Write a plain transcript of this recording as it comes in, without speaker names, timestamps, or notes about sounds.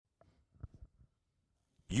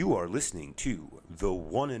You are listening to the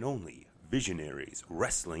one and only Visionaries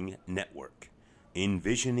Wrestling Network,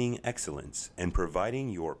 envisioning excellence and providing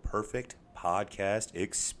your perfect podcast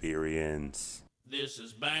experience. This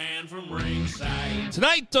is Banned from Ringside.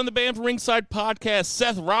 Tonight on the Banned from Ringside podcast,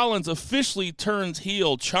 Seth Rollins officially turns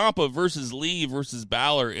heel. Ciampa versus Lee versus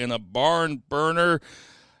Balor in a barn burner.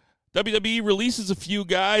 WWE releases a few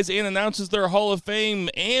guys and announces their Hall of Fame.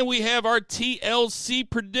 And we have our TLC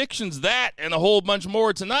predictions. That and a whole bunch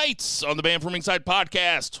more tonight on the Banned from Ringside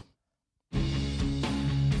podcast. Keep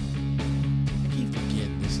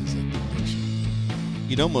forgetting this is a prediction.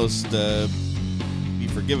 You'd almost be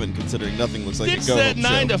forgiven considering nothing looks like It's a go-home at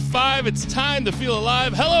 9 show. to 5. It's time to feel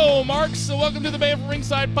alive. Hello, Marks, and welcome to the Banned from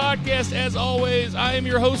Ringside podcast. As always, I am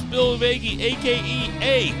your host, Bill Vagey,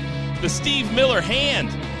 a.k.a. the Steve Miller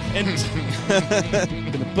Hand. And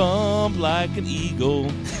gonna bump like an eagle.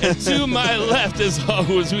 And to my left, as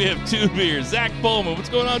always, we have Two Beer. Zach Pullman. What's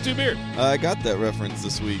going on, Two Beer? I got that reference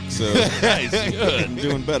this week, so Nice, good. I'm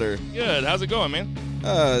doing better. Good. How's it going, man?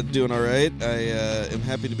 Doing all right. I am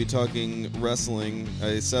happy to be talking wrestling.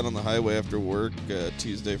 I sat on the highway after work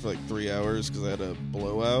Tuesday for like 3 hours because I had a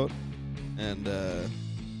blowout, and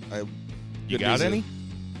You got any?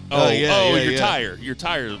 Yeah, your yeah. tire. Your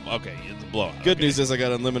tire. Okay, it's a blowout. Good Okay. news is I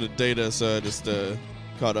got unlimited data, so I just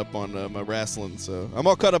caught up on my wrestling, so I'm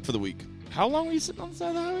all caught up for the week. How long were you sitting on the side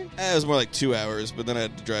of the highway? It was more like 2 hours, but then I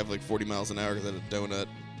had to drive like 40 miles an hour because I had a donut.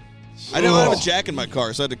 I don't have a jack in my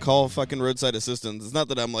car, so I had to call fucking roadside assistance. It's not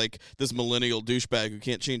that I'm like this millennial douchebag who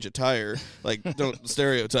can't change a tire. Like, don't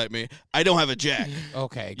stereotype me. I don't have a jack.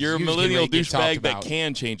 Okay. You're a you was millennial getting ready to get talked douchebag that about.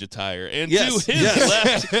 can change a tire. And Yes, to his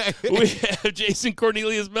yes. left, we have Jason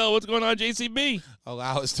Cornelius Bell. What's going on, JCB?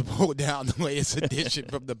 Allow us to pull down the latest edition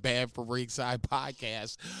from the Banned from Ringside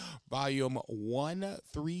podcast, volume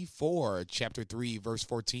 134, chapter 3, verse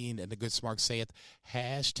 14. And the good smart saith,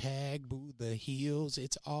 hashtag boo the heels.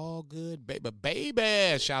 It's all good,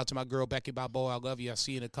 baby. Shout out to my girl, Becky Balboa. I love you. I'll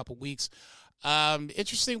see you in a couple weeks.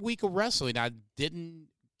 Interesting week of wrestling. I didn't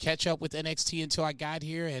catch up with NXT until I got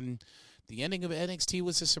here, and the ending of NXT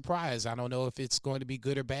was a surprise. I don't know if it's going to be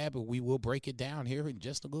good or bad, but we will break it down here in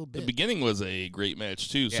just a little bit. The beginning was a great match,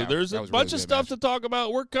 too. So Yeah, there's that a was a bunch really of good stuff match. to talk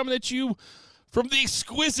about. We're coming at you from the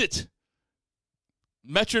exquisite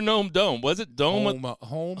Metronome Dome. Was it Dome?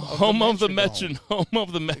 Home Home of the Metronome. Home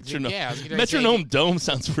of the Metronome. Yeah, I was gonna say- Metronome Dome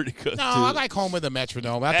sounds pretty good, No, too. I like Home of the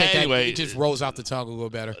Metronome. I think Anyway, that it just rolls off the tongue a little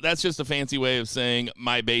better. That's just a fancy way of saying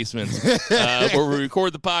my basement, where we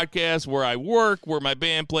record the podcast, where I work, where my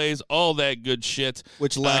band plays, all that good shit.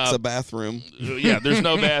 Which lacks a bathroom. Yeah, there's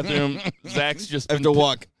no bathroom. Zach's just I have been to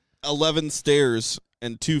walk 11 stairs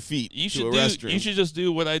and 2 feet You to should a do. restroom. You should just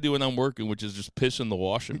do what I do when I'm working, which is just piss in the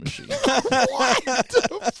washing machine.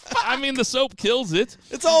 I mean, the soap kills it.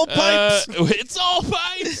 It's all pipes. It's all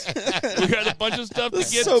pipes. We got a bunch of stuff The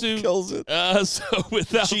to get soap to. kills it. So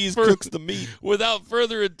without Cheese cooks the meat. Without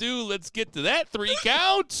further ado, let's get to that 3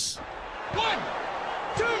 count. 1,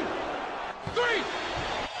 2, 3.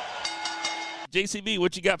 JCB,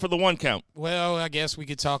 what you got for the 1 count? Well, I guess we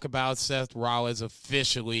could talk about Seth Rollins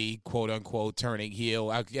officially, quote-unquote, turning heel.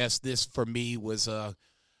 I guess this, for me, was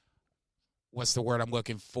what's the word I'm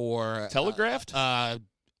looking for? Telegraphed?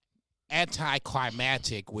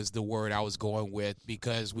 Anticlimactic was the word I was going with,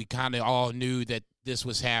 because we kind of all knew that this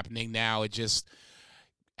was happening now. It just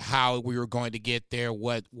how we were going to get there,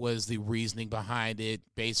 what was the reasoning behind it.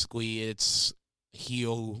 Basically, it's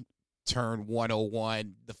heel turn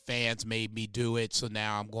 101. The fans made me do it, so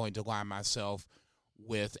now I'm going to line myself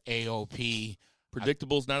with AOP.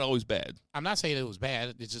 Predictable's not always bad. I'm not saying it was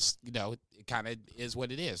bad. It's just, it kind of is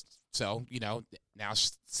what it is. So, now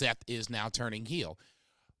Seth is now turning heel,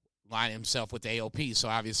 lining himself with AOP. So,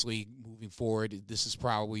 obviously, moving forward, this is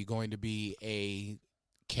probably going to be a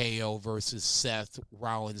KO versus Seth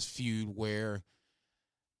Rollins feud where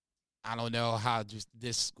I don't know how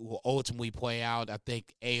this will ultimately play out. I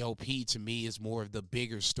think AOP, to me, is more of the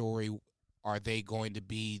bigger story. Are they going to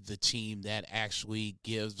be the team that actually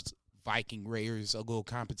gives Viking Raiders a little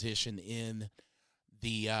competition in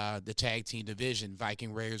the tag team division?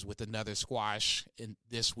 Viking Raiders with another squash in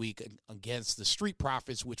this week against the Street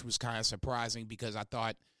Profits, which was kind of surprising because I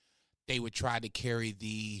thought they would try to carry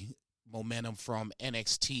the momentum from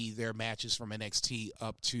NXT, their matches from NXT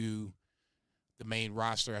up to the main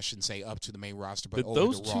roster. I shouldn't say up to the main roster, but Did over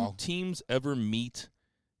those to Raw. two teams ever meet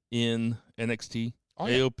in NXT? Oh,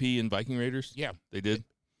 yeah. AOP and Viking Raiders? Yeah. They did?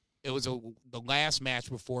 It was the last match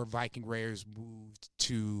before Viking Raiders moved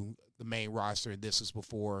to the main roster, and this is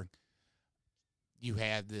before you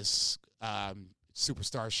had this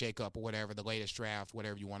superstar shakeup or whatever, the latest draft,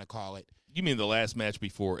 whatever you want to call it. You mean the last match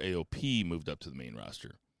before AOP moved up to the main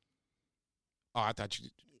roster? Oh, I thought you.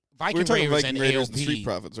 We're Viking talking Raiders Viking and Raiders AOP. and Street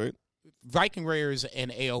Profits, right? Viking Raiders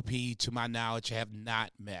and AOP, to my knowledge, have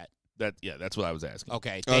not met. That's what I was asking.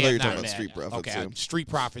 Okay. Oh, I they thought you have were not talking about met. Street Profits. Okay. Yeah. Street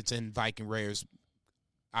Profits and Viking Raiders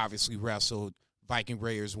obviously wrestled. Viking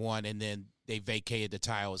Raiders won, and then they vacated the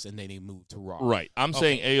titles, and then they moved to Raw. Right. I'm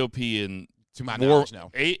saying AOP and To my knowledge,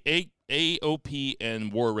 no. AOP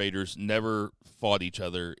and War Raiders never fought each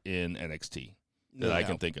other in NXT that I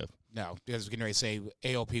can think of. No, because I was getting ready to say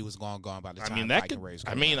AOP was long gone by the time I mean, that Viking could. Raiders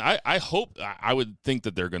I came mean, out. I hope. I would think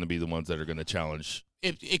that they're going to be the ones that are going to challenge.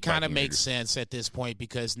 It kind of Viking makes Raiders. sense at this point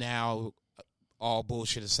because now, all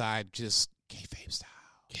bullshit aside, just kayfabe style.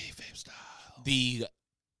 Kayfabe style. The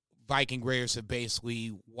Viking Raiders have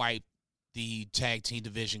basically wiped the tag team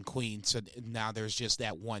division clean, so now there's just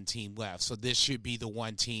that one team left. So this should be the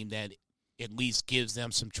one team that at least gives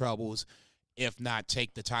them some troubles, if not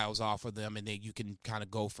take the titles off of them, and then you can kind of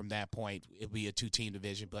go from that point. It'll be a two-team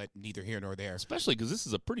division, but neither here nor there. Especially because this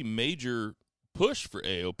is a pretty major push for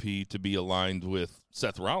AOP to be aligned with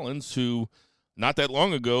Seth Rollins, who not that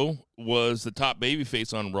long ago was the top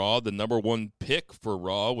babyface on Raw, the number one pick for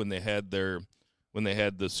Raw when they had the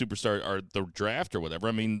superstar or the draft or whatever.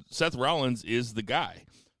 I mean, Seth Rollins is the guy.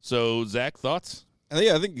 So, Zach, thoughts? I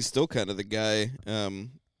think he's still kind of the guy.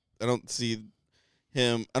 I don't see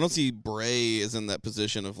him. I don't see Bray as in that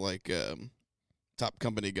position of like top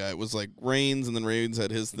company guy. It was like Reigns, and then Reigns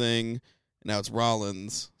had his thing. And now it's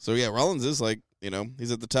Rollins. So yeah, Rollins is like,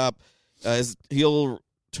 he's at the top. His heel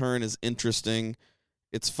turn is interesting.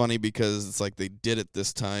 It's funny because it's like they did it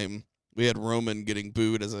this time. We had Roman getting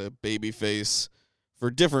booed as a babyface for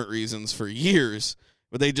different reasons for years,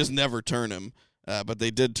 but they just never turn him. But they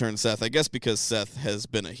did turn Seth, I guess because Seth has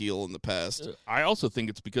been a heel in the past. I also think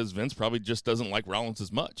it's because Vince probably just doesn't like Rollins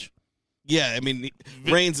as much. Yeah, I mean,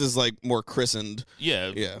 Reigns is like more christened.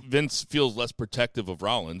 Yeah. Vince feels less protective of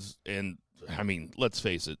Rollins, and I mean, let's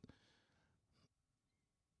face it.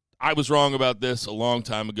 I was wrong about this a long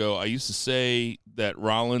time ago. I used to say that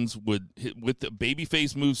Rollins would hit with the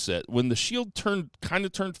babyface moveset. When the Shield turned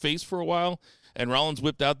face for a while, and Rollins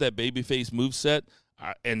whipped out that babyface moveset,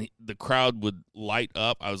 and the crowd would light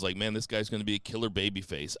up, I was like, man, this guy's going to be a killer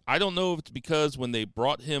babyface. I don't know if it's because when they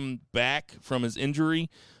brought him back from his injury,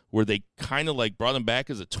 where they kind of like brought him back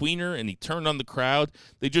as a tweener and he turned on the crowd,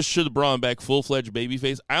 they just should have brought him back full-fledged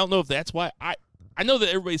babyface. I don't know if that's why. I know that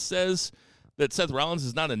everybody says that Seth Rollins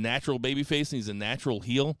is not a natural babyface and he's a natural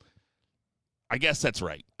heel. I guess that's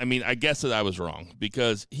right. I mean, I guess that I was wrong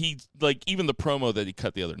because even the promo that he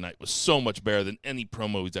cut the other night was so much better than any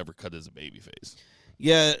promo he's ever cut as a babyface.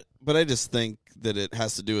 Yeah, but I just think that it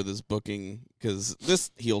has to do with his booking because this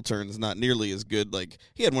heel turn is not nearly as good. Like,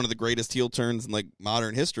 he had one of the greatest heel turns in, like,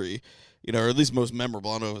 modern history, or at least most memorable.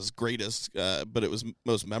 I don't know if it was greatest, but it was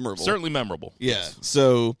most memorable. Certainly memorable. Yeah, Yes.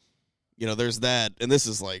 So, there's that, and this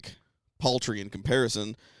is, like, paltry in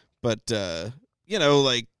comparison, but,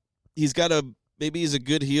 like, maybe he's a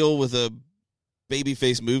good heel with a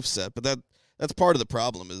babyface moveset, but that's part of the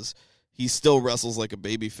problem is he still wrestles like a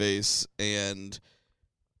babyface, and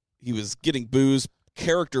he was getting boos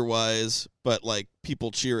character-wise, but, like,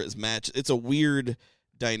 people cheer his match. It's a weird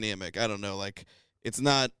dynamic. I don't know. Like, it's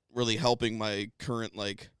not really helping my current,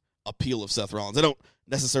 like, appeal of Seth Rollins. I don't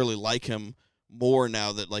necessarily like him more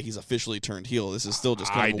now that, like, he's officially turned heel. This is still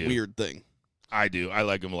just kind of a weird thing. I do. I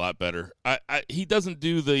like him a lot better. He doesn't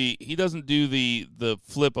do the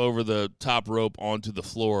flip over the top rope onto the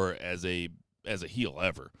floor as a heel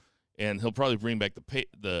ever, and he'll probably bring back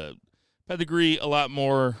the pedigree a lot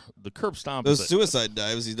more. The curb stomp. Those suicide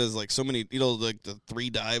dives, he does like so many. Like the 3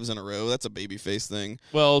 dives in a row. That's a babyface thing.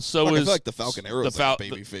 Well, so I is feel like the Falcon Arrow. Like a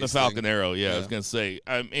babyface. The Falcon Arrow. Yeah, I was gonna say.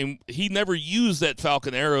 I mean, he never used that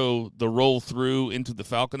Falcon Arrow, the roll through into the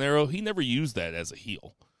Falcon Arrow. He never used that as a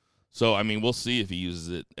heel. So, I mean, we'll see if he uses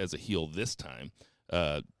it as a heel this time.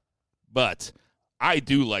 But I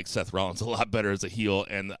do like Seth Rollins a lot better as a heel,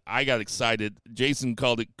 and I got excited. Jason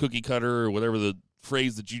called it cookie cutter or whatever the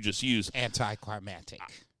phrase that you just used. Anticlimactic.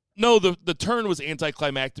 No, the turn was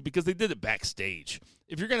anticlimactic because they did it backstage.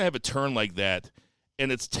 If you're going to have a turn like that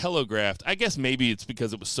and it's telegraphed, I guess maybe it's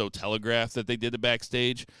because it was so telegraphed that they did it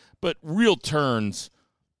backstage, but real turns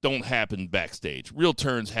don't happen backstage. Real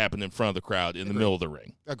turns happen in front of the crowd in the middle of the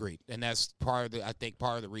ring. Agreed. And that's part of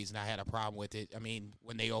the reason I had a problem with it. I mean,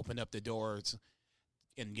 when they opened up the doors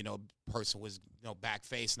and, person was, back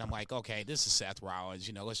face, and I'm like, okay, this is Seth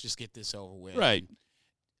Rollins, let's just get this over with. Right.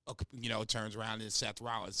 And, turns around and it's Seth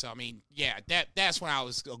Rollins. So, I mean, yeah, that's when I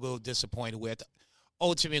was a little disappointed with.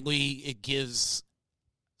 Ultimately, it gives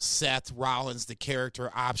Seth Rollins the character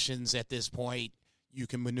options at this point. You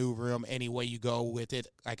can maneuver them any way you go with it.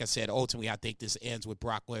 Like I said, ultimately, I think this ends with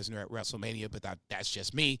Brock Lesnar at WrestleMania, but that's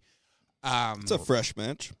just me. It's a fresh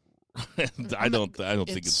match. I don't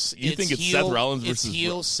think it's. You think it's Seth Rollins versus it's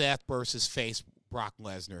heel Seth versus face Brock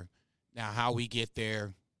Lesnar. Now, how we get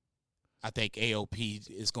there, I think AOP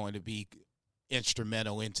is going to be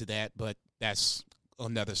instrumental into that, but that's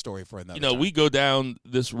another story for another time. We go down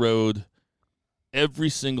this road every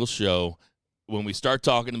single show when we start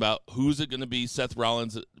talking about who's it going to be, Seth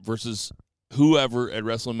Rollins versus whoever at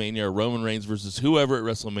WrestleMania, or Roman Reigns versus whoever at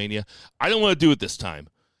WrestleMania. I don't want to do it this time.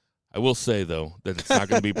 I will say, though, that it's not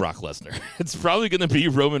going to be Brock Lesnar. It's probably going to be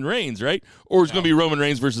Roman Reigns, right? Or it's going to be Roman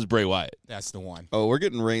Reigns versus Bray Wyatt. That's the one. Oh, we're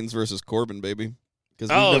getting Reigns versus Corbin, baby. Because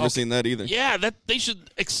we've never seen that either. Yeah, they should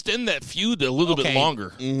extend that feud a little bit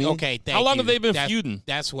longer. Mm-hmm. Okay, thank How long you. have they been feuding?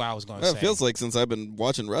 That's what I was going to say. It feels like since I've been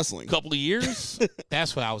watching wrestling. A couple of years?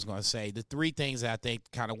 That's what I was going to say. The three things that I think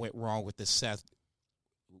kind of went wrong with the Seth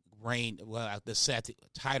reign, the Seth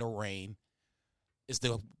title reign, is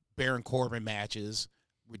the Baron Corbin matches,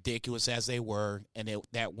 ridiculous as they were, and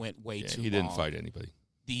that went way too long. He didn't fight anybody.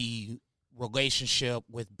 The relationship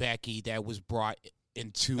with Becky that was brought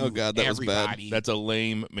into that everybody. was bad. That's a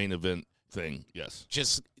lame main event thing, yes.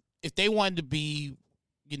 Just, if they wanted to be,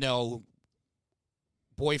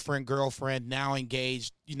 boyfriend, girlfriend, now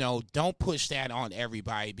engaged, don't push that on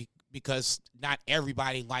everybody because not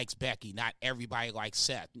everybody likes Becky. Not everybody likes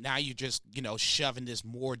Seth. Now you're just, shoving this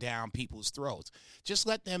more down people's throats. Just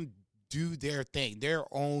let them do their thing. Their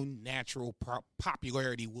own natural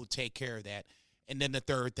popularity will take care of that. And then the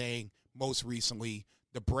third thing, most recently,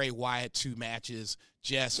 the Bray Wyatt 2 matches,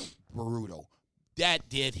 just brutal. That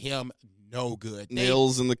did him no good.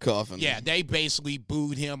 Nails in the coffin. Yeah, they basically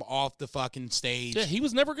booed him off the fucking stage. Yeah, he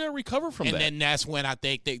was never going to recover from that. And then that's when I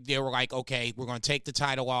think they were like, okay, we're going to take the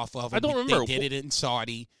title off of him. I don't remember. They did it in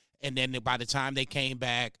Saudi. And then by the time they came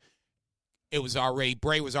back,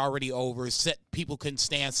 Bray was already over. People couldn't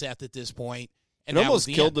stand Seth at this point. And it almost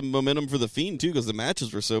killed the momentum for The Fiend, too, because the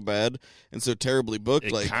matches were so bad and so terribly booked.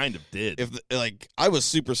 It kind of did. I was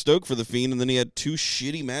super stoked for The Fiend, and then he had 2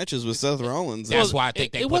 shitty matches with Seth Rollins. That's why I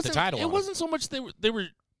think they put the title on. It wasn't so much they were.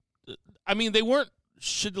 I mean, they weren't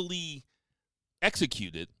shittily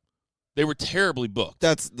executed. They were terribly booked.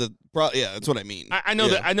 That's that's what I mean. I know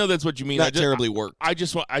that. I know that's what you mean. Not terribly worked. I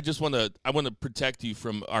want to protect you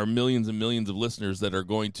from our millions and millions of listeners that are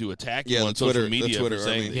going to attack you on social media for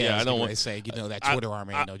saying, I don't want to say, that Twitter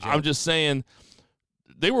army ain't no joke. I'm just saying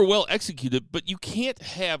they were well executed, but you can't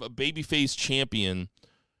have a babyface champion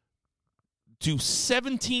do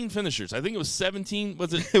 17 finishers. I think it was 17.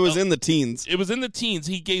 Was it? It was in the teens. It was in the teens.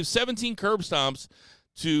 He gave 17 curb stomps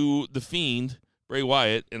to The Fiend, Bray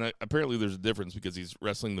Wyatt, and apparently there's a difference because he's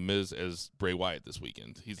wrestling The Miz as Bray Wyatt this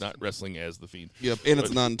weekend. He's not wrestling as The Fiend. Yep, and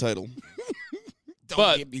it's non-title.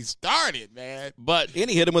 Don't get me started, man. And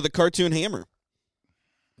he hit him with a cartoon hammer.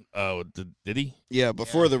 Oh, did he? Yeah,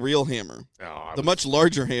 before the real hammer. The much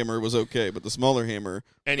larger hammer was okay, but the smaller hammer,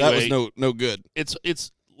 that was no good.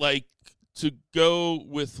 It's like, to go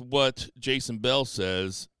with what Jason Bell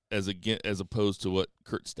says as opposed to what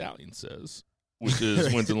Kurt Stallion says, which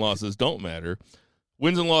is wins and losses don't matter.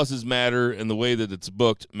 Wins and losses matter, and the way that it's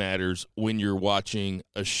booked matters when you're watching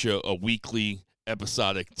a weekly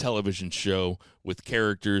episodic television show with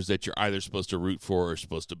characters that you're either supposed to root for or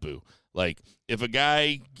supposed to boo. Like, if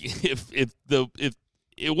it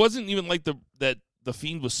wasn't even like that the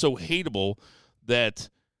Fiend was so hateable that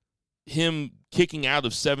him kicking out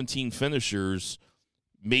of 17 finishers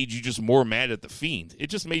made you just more mad at the Fiend. It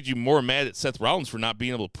just made you more mad at Seth Rollins for not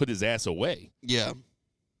being able to put his ass away. Yeah.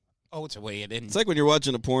 Oh, it's a way it It's like when you're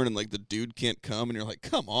watching a porn and, like, the dude can't come, and you're like,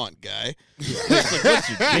 come on, guy. What's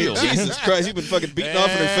your deal? Jesus Christ, you've been fucking beating off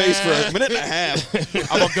in her face for a minute and a half.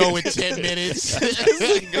 I'm going to go in 10 minutes. This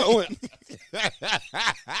ain't going.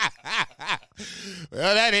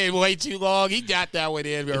 Well, that ain't way too long. He got that one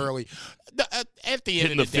in early. At the end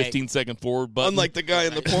Hitting of the day. 15-second forward button. Unlike the guy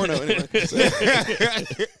in the porno, anyway.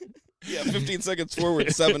 Yeah, 15 seconds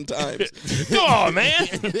forward 7 times. Come on, man.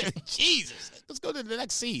 Jesus. Let's go to the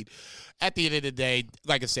next scene. At the end of the day,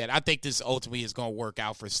 like I said, I think this ultimately is going to work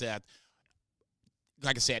out for Seth.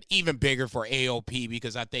 Like I said, even bigger for AOP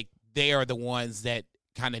because I think they are the ones that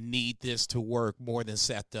kind of need this to work more than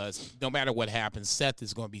Seth does. No matter what happens, Seth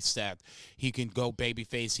is going to be Seth. He can go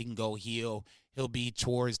babyface. He can go heel. He'll be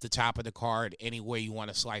towards the top of the card any way you want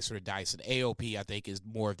to slice or dice. And AOP, I think, is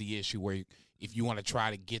more of the issue where if you want to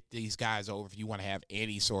try to get these guys over, if you want to have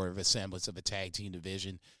any sort of a semblance of a tag team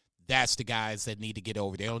division, That's the guys that need to get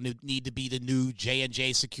over. They don't need to be the new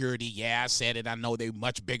J&J Security. Yeah, I said it. I know they're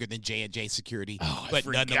much bigger than J&J Security. Oh, but I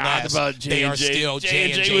forgot nonetheless, about J&J. they are still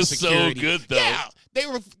J&J was Security. so good, though. Yeah,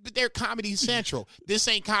 they're Comedy Central. This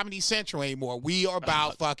ain't Comedy Central anymore. We are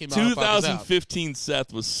about fucking motherfuckers up. 2015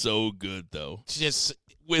 Seth was so good, though. Just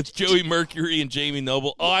with Joey Mercury and Jamie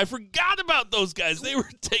Noble. Oh, I forgot about those guys. They were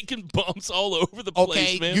taking bumps all over the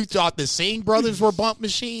place, man. You thought the Singh brothers were bump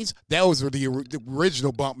machines? Those were the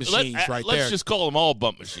original bump machines right there. Let's just call them all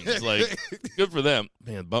bump machines. Like, good for them.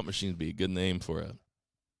 Man, bump machine would be a good name for a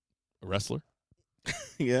wrestler.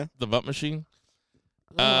 Yeah. The bump machine.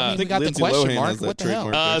 I think we got Lindsay the question Lohan mark. has that What the hell?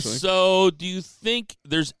 trademark, actually. So, do you think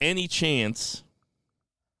there's any chance?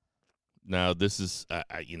 Now, this is,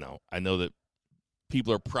 I know that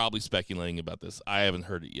people are probably speculating about this. I haven't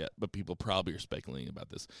heard it yet, but people probably are speculating about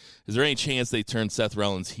this. Is there any chance they turn Seth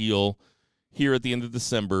Rollins heel here at the end of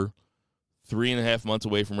December, 3.5 months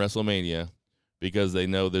away from WrestleMania, because they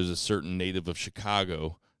know there's a certain native of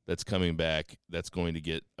Chicago that's coming back that's going to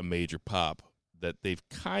get a major pop, that they've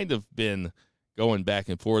kind of been going back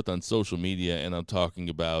and forth on social media, and I'm talking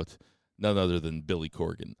about none other than Billy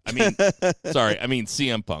Corgan. I mean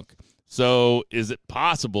CM Punk. So is it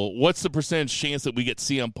possible? What's the percentage chance that we get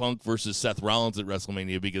CM Punk versus Seth Rollins at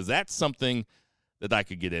WrestleMania? Because that's something that I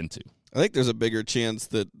could get into. I think there's a bigger chance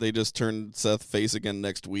that they just turn Seth face again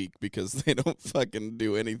next week because they don't fucking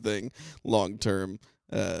do anything long term.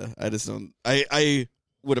 I just don't. I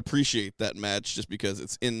would appreciate that match just because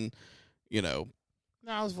it's in, No,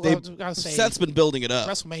 I was gonna say Seth's been building it up.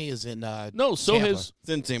 WrestleMania is in So Tampa. It's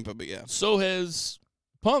in Tampa, but yeah. So has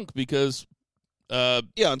Punk because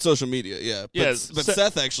on social media, yeah. But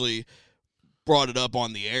Seth actually brought it up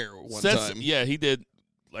on the air one time. Yeah, he did.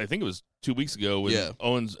 I think it was 2 weeks ago when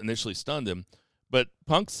Owens initially stunned him. But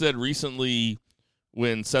Punk said recently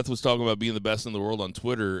when Seth was talking about being the best in the world on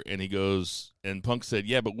Twitter, and Punk said,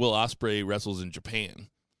 yeah, but Will Ospreay wrestles in Japan.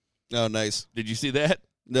 Oh, nice. Did you see that?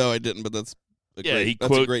 No, I didn't, but that's a he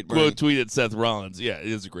great burn. quote tweeted Seth Rollins. Yeah, it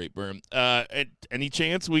is a great burn. Any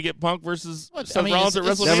chance we get Punk versus Seth Rollins at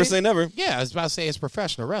WrestleMania? Never say never. Yeah, I was about to say it's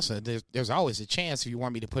professional wrestling. There's always a chance. If you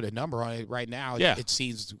want me to put a number on it right now, it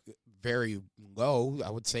seems very low. I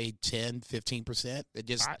would say 10, 15%. It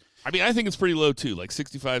just. I think it's pretty low too, like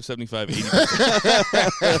 65, 75,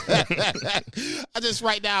 80%. I just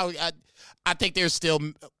right now, I think there's still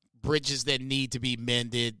bridges that need to be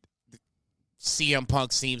mended. CM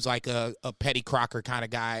Punk seems like a Petty Crocker kind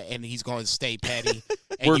of guy, and he's going to stay petty.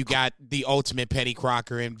 And you got the ultimate Petty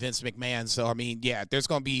Crocker and Vince McMahon. So, I mean, yeah, there's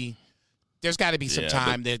got to be some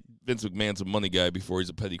time that Vince McMahon's a money guy before he's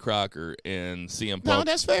a Petty Crocker, and CM Punk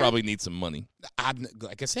probably needs some money.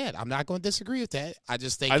 Like I said, I'm not going to disagree with that. I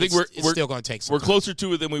just think it's still going to take some time. We're closer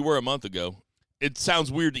to it than we were a month ago. It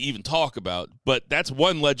sounds weird to even talk about, but that's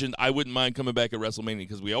one legend I wouldn't mind coming back at WrestleMania,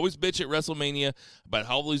 because we always bitch at WrestleMania about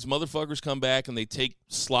how all these motherfuckers come back and they take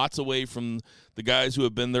slots away from the guys who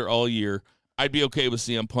have been there all year. I'd be okay with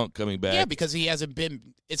CM Punk coming back. Yeah, because he hasn't been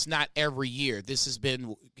 – it's not every year. He's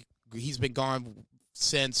been gone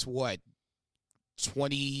since what,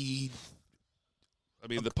 20 – I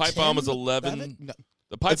mean, the pipe bomb was 11. No.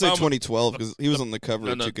 I'd say 2012 because he was on the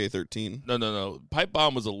cover of 2K13. No. Pipe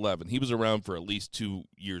bomb was 11. He was around for at least 2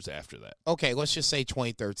 years after that. Okay, let's just say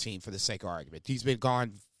 2013 for the sake of argument. He's been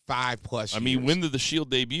gone 5+ years. I mean, when did the Shield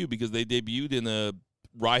debut? Because they debuted in a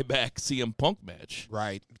Ryback CM Punk match.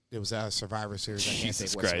 Right. It was a Survivor Series.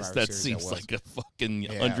 Jesus Christ, that seems like a fucking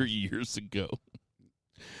 100 years ago.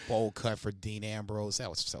 Bowl cut for Dean Ambrose. That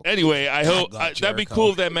was so. Anyway, I hope that'd be cool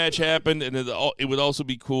if that match happened, and it would also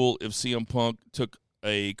be cool if CM Punk took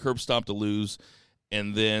a curb stomp to lose,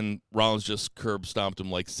 and then Rollins just curb stomped him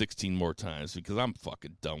like 16 more times, because I'm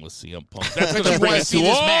fucking done with CM Punk. That's going to bring us to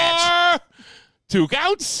this match. 2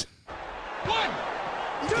 counts. 1,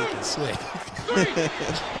 2, 3.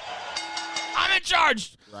 I'm in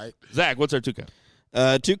charge. Right. Zach, what's our 2 count?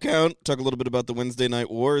 2 count. Talk a little bit about the Wednesday Night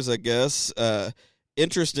Wars, I guess.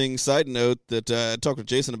 Interesting side note that I talked with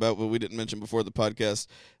Jason about, but we didn't mention before the podcast.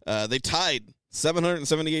 They tied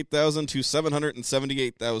 778,000 to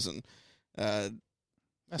 778,000,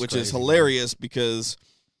 which is hilarious because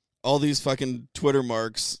all these fucking Twitter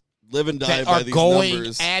marks live and die by these going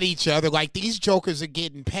numbers. At each other like these jokers are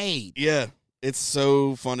getting paid. Yeah, it's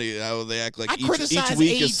so funny how they act like each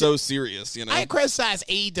week is so serious. I criticized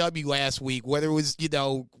AEW last week, whether it was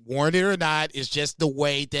warranted or not. It's just the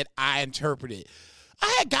way that I interpret it.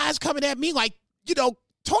 I had guys coming at me like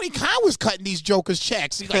Tony Khan was cutting these jokers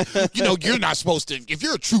checks. He's like, you're not supposed to, if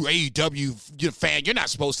you're a true AEW fan, you're not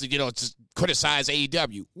supposed to, just criticize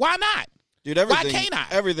AEW. Why not? Dude, everything, Why can't I?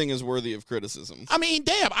 Everything is worthy of criticism. I mean,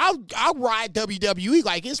 damn, I'll ride WWE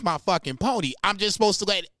like it's my fucking pony. I'm just supposed to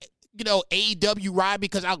let AEW ride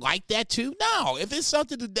because I like that too? No, if it's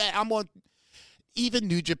something that I'm on. Even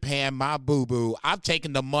New Japan, my boo-boo, I've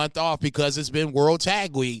taken the month off because it's been World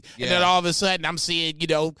Tag League. Yeah. And then all of a sudden I'm seeing,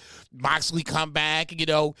 Moxley come back.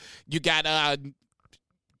 You got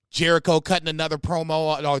Jericho cutting another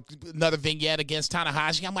promo or another vignette against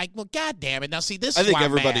Tanahashi. I'm like, well, God damn it. Now, see, this is why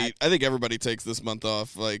I'm mad. I think everybody takes this month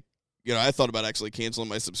off. Like, I thought about actually canceling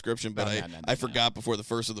my subscription, but I forgot before the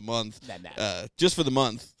first of the month. Just for the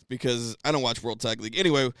month. Because I don't watch World Tag League.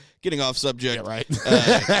 Anyway, getting off subject. Yeah, right.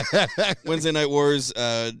 Wednesday Night Wars,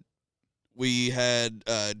 we had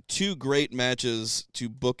 2 great matches to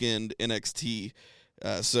bookend NXT.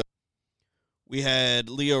 So we had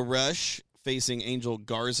Lio Rush facing Angel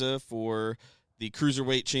Garza for the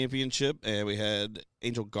Cruiserweight Championship, and we had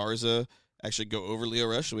Angel Garza actually go over Lio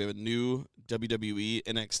Rush. So we have a new WWE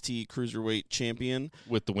NXT Cruiserweight Champion.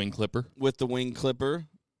 With the wing clipper.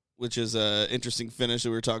 Which is an interesting finish that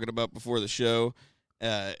we were talking about before the show.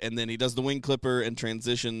 And then he does the wing clipper and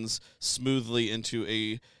transitions smoothly into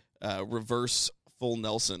a reverse full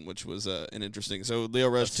Nelson, which was an interesting. So Lio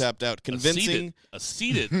Rush tapped out, convincing. A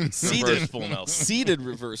seated reverse full Nelson. Seated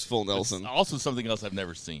reverse full Nelson. Also something else I've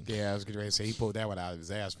never seen. Yeah, I was going to say he pulled that one out of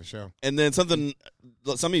his ass for sure. And then something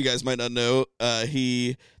some of you guys might not know,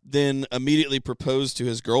 he then immediately proposed to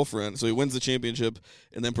his girlfriend. So he wins the championship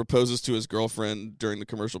and then proposes to his girlfriend during the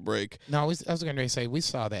commercial break. No, I was going to say, we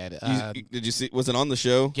saw that. Did you see? Was it on the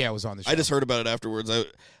show? Yeah, it was on the show. I just heard about it afterwards.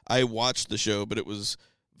 I watched the show, but it was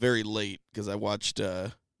very late because I watched AW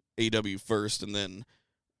first and then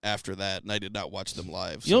after that, and I did not watch them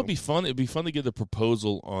live. So. It'd be fun. It'd be fun to get a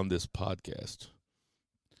proposal on this podcast.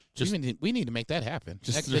 We need to make that happen.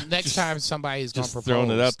 The next time somebody's going to propose. Throwing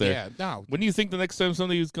it out there. Yeah, no. When do you think the next time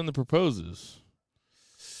somebody is going to propose is?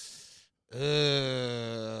 I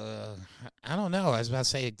don't know. I was about to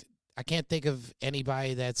say, I can't think of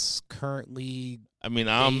anybody that's currently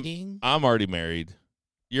dating. I'm already married.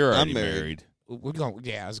 You're already married. We're going.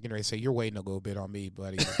 Yeah, I was going to say you're waiting a little bit on me,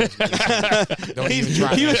 buddy. Don't even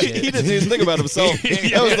try that shit. He doesn't even think about himself.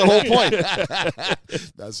 That was the whole point.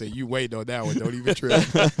 I say you waiting on that one. Don't even trip.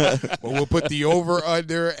 Well, we'll put the over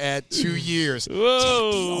under at 2 years.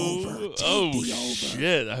 Whoa!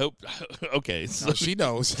 Shit! I hope. Okay, so no, she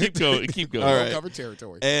knows. Keep going. Keep going. All right. Cover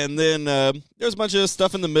territory. And then there was a bunch of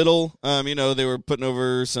stuff in the middle. They were putting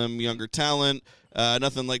over some younger talent.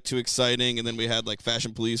 Nothing too exciting, and then we had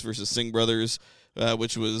Fashion Police versus Singh Brothers,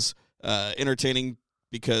 which was entertaining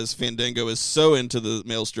because Fandango is so into the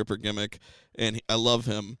male stripper gimmick, and I love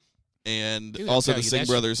him. And also the Singh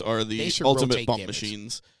Brothers are the ultimate bump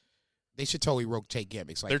machines. They should totally rotate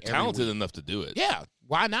gimmicks. They're talented enough to do it. Yeah,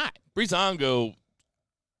 why not? Breezango.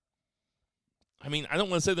 I don't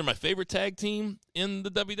want to say they're my favorite tag team in the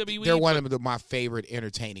WWE. They're one of my favorite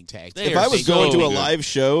entertaining tag teams. If I was going to a live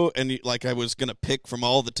show and I was going to pick from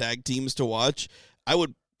all the tag teams to watch, I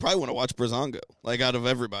would probably want to watch Breezango, out of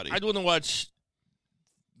everybody. I'd want to watch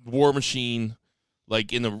War Machine,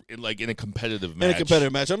 in a competitive match. In a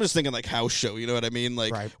competitive match. I'm just thinking house show, you know what I mean?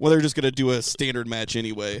 Right. Well, they're just going to do a standard match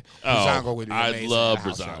anyway. Breezango would be amazing. I love at a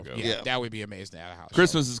house show. Breezango. Yeah, that would be amazing at a house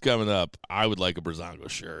Christmas is coming up. I would like a Breezango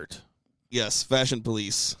shirt. Yes, Fashion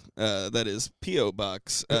Police. That is P.O.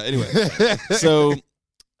 Box. Anyway, so,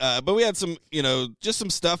 but we had some, just some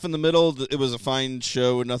stuff in the middle. It was a fine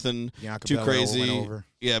show, nothing too crazy. Went over.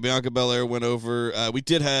 Yeah, Bianca Belair went over. We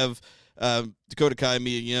did have Dakota Kai,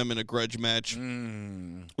 Mia Yim in a grudge match,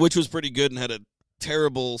 which was pretty good and had a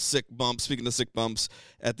terrible sick bump. Speaking of sick bumps,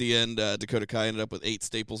 at the end, Dakota Kai ended up with 8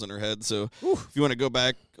 staples in her head. So if you want to go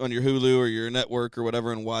back on your Hulu or your network or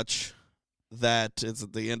whatever and watch that, it's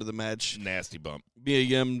at the end of the match. Nasty bump. Mia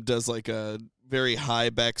Yim does a very high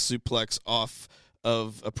back suplex off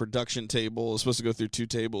of a production table. It was supposed to go through 2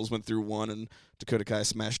 tables, went through 1, and Dakota Kai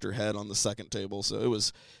smashed her head on the second table. So it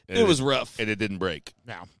was rough. And it didn't break.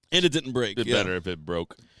 No. And it didn't break. It'd be better if it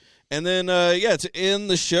broke. And then, to end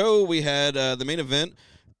the show, we had the main event.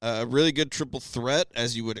 A really good triple threat,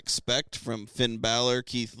 as you would expect, from Finn Balor,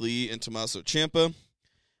 Keith Lee, and Tommaso Ciampa.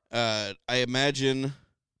 I imagine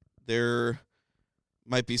there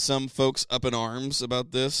might be some folks up in arms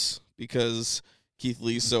about this because Keith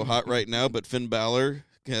Lee's so hot right now, but Finn Balor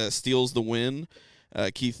steals the win.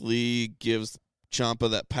 Keith Lee gives Ciampa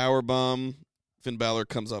that power bomb. Finn Balor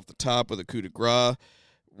comes off the top with a coup de grace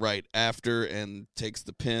right after and takes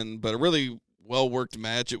the pin. But a really well-worked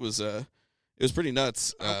match. It was pretty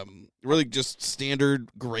nuts. Really just standard,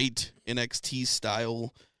 great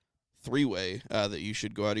NXT-style 3-way that you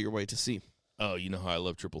should go out of your way to see. Oh, you know how I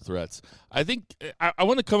love triple threats. I think I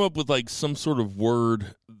want to come up with like some sort of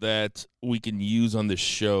word that we can use on this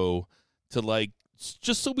show to like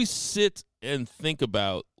just so we sit and think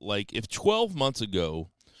about like if 12 months ago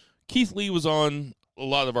Keith Lee was on a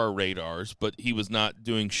lot of our radars, but he was not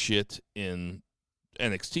doing shit in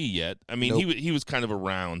NXT yet. I mean, Nope. he was kind of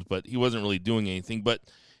around, but he wasn't really doing anything. But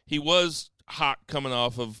he was hot coming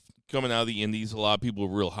out of the Indies. A lot of people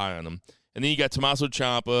were real high on him. And then you got Tommaso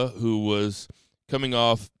Ciampa, who was coming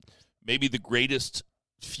off maybe the greatest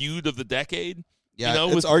feud of the decade. Yeah,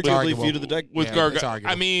 it's arguably feud of the decade. With Yeah, Gargano. it's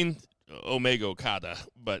arguable. I mean, Omega Okada.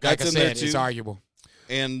 But Like That's I in there, said, it's too. arguable.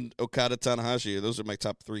 And Okada Tanahashi. Those are my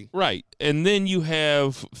top 3. right. And then you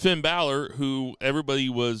have Finn Balor, who everybody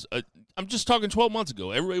was I'm just talking 12 months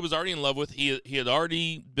ago. Everybody was already in love with. He had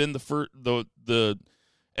already been the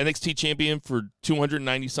NXT champion for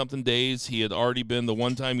 290-something days. He had already been the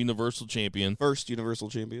one-time Universal champion. First Universal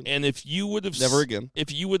Champion. And if you would have Never again.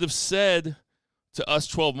 If you would have said to us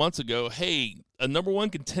 12 months ago, hey, a number one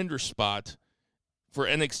contender spot for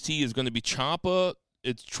NXT is going to be Ciampa,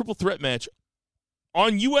 it's triple threat match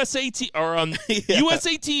on USA USA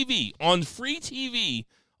TV, on free TV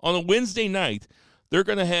on a Wednesday night. They're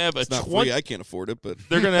going to have It's not free. I can't afford it, but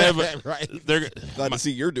They're going to have Right. They're glad to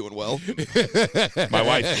see you're doing well. my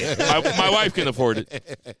wife. My wife can afford it.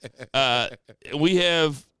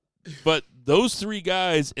 But those 3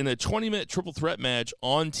 guys in a 20-minute triple threat match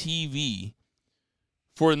on TV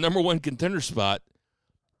for a number one contender spot.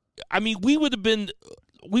 I mean, we would have been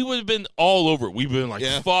all over it. We've been like,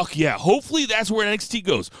 Yeah. fuck yeah. Hopefully that's where NXT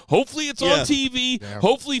goes. Hopefully it's on TV. Yeah.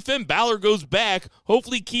 Hopefully Finn Balor goes back.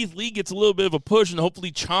 Hopefully Keith Lee gets a little bit of a push, and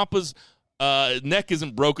hopefully Ciampa's neck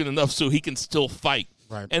isn't broken enough so he can still fight.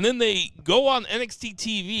 Right. And then they go on NXT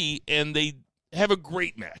TV and they have a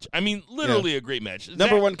great match. I mean, literally a great match.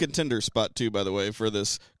 Number one contender spot, too, by the way, for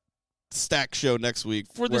this stack show next week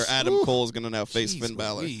For where this- Adam Cole is going to now face Jeez Finn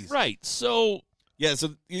Balor. Louise. Right. So Yeah, so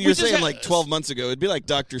you're just saying had- like 12 months ago, it'd be like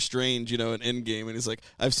Doctor Strange, in Endgame, and he's like,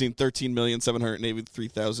 I've seen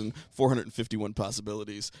 13,783,451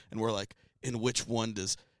 possibilities, and we're like, in which one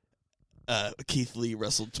does Keith Lee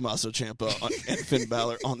wrestle Tommaso Ciampa and Finn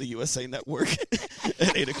Balor on the USA Network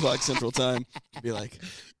at 8 o'clock Central Time? Be like,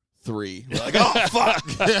 3. We're like, oh, fuck.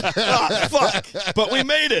 Oh, fuck. But we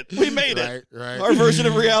made it. We made it. Right. Our version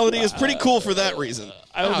of reality is pretty cool for that reason.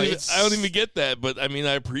 I don't No, even get that, but I mean,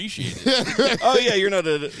 I appreciate it. Oh, yeah, you're not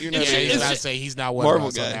Yeah, it's- I say he's not one Marvel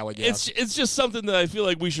of us on guy. that one. Yeah. It's just something that I feel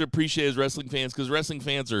like we should appreciate as wrestling fans, because wrestling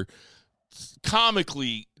fans are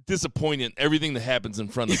comically disappointed in everything that happens in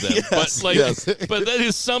front of them. Yes, But that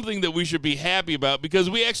is something that we should be happy about, because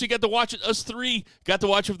we actually got to watch it. Us 3 got to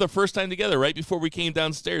watch it for the first time together right before we came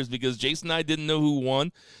downstairs, because Jason and I didn't know who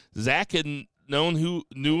won. Zach hadn't knew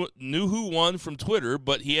who won from Twitter,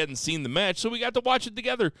 but he hadn't seen the match, so we got to watch it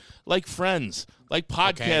together like friends, like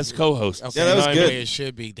podcast co-hosts. Okay, Yeah, that was the good. way it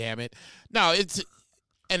should be. Damn it! No, it's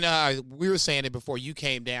and we were saying it before you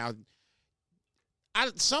came down.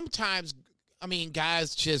 Sometimes,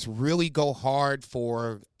 guys just really go hard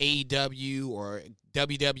for AEW or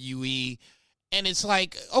WWE, and it's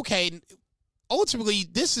like, okay, ultimately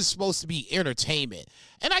this is supposed to be entertainment,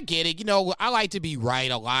 and I get it. I like to be right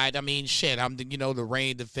a lot. I mean, shit, I'm the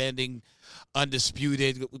reign defending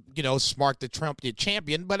undisputed, smart the Trump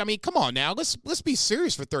champion. But come on now, let's be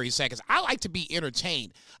serious for 30 seconds. I like to be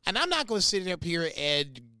entertained, and I'm not going to sit up here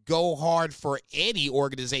and go hard for any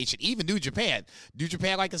organization, even New Japan. New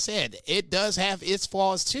Japan, like I said, it does have its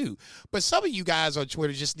flaws too. But some of you guys on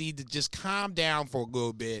Twitter just need to just calm down for a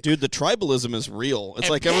little bit. Dude, the tribalism is real. It's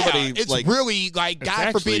And like yeah, everybody, it's like, really like,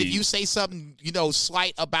 God forbid actually- if you say something,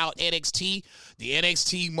 slight about NXT, the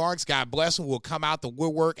NXT marks, God bless them, will come out the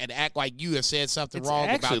woodwork and act like you have said something wrong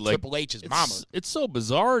actually about like- Triple H's mama. It's so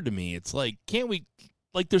bizarre to me. It's like, can't we,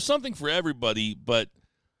 like, there's something for everybody, but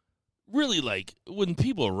really, like, when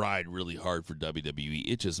people ride really hard for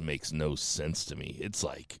WWE, it just makes no sense to me. It's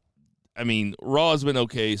like, Raw's been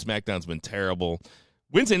okay, SmackDown's been terrible.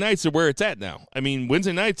 Wednesday nights are where it's at now.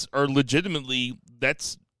 Wednesday nights are legitimately,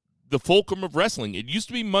 that's the fulcrum of wrestling. It used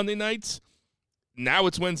to be Monday nights. Now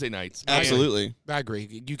it's Wednesday nights. absolutely. I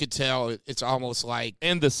agree. You could tell it's almost like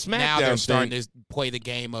And the SmackDown now they're starting thing, to play the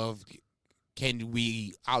game of, can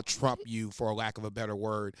we out-Trump you, for a lack of a better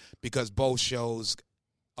word, because both shows,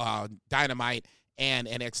 Dynamite and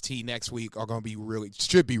NXT next week, are going to be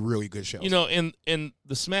should be really good shows. and the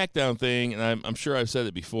SmackDown thing, and I'm sure I've said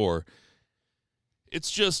it before, it's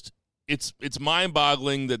just, it's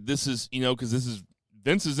mind-boggling that this is, because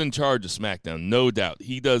Vince is in charge of SmackDown, no doubt.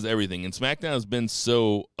 He does everything. And SmackDown has been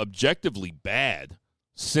so objectively bad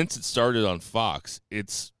since it started on Fox.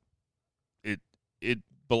 It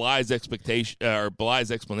belies expectation or belies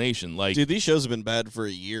explanation. Like, dude, these shows have been bad for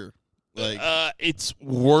a year. Like, it's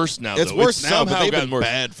worse now. It's though. worse it's now, somehow but they've gotten been worse.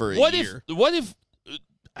 bad for a year. What if?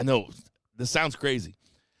 I know this sounds crazy.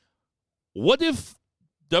 What if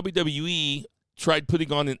WWE tried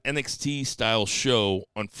putting on an NXT style show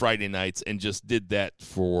on Friday nights and just did that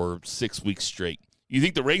for 6 weeks straight? You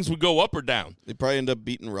think the ratings would go up or down? They probably end up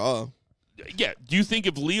beating Raw. Yeah. Do you think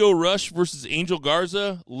if Leo Rush versus Angel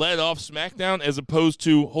Garza led off SmackDown as opposed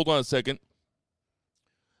to, hold on a second,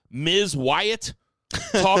 Ms. Wyatt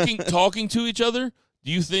talking to each other?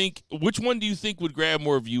 Do you think, which one do you think would grab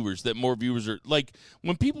more viewers? That more viewers are, like,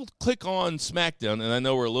 when people click on SmackDown, and I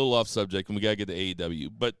know we're a little off subject and we got to get to AEW,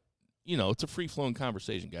 but, you know, it's a free-flowing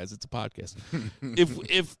conversation, guys. It's a podcast.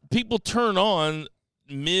 If people turn on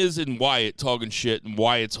Miz and Wyatt talking shit and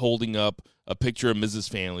Wyatt's holding up a picture of Miz's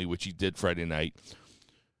family, which he did Friday night,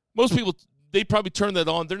 most people, they probably turn that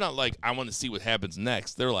on. They're not like, I want to see what happens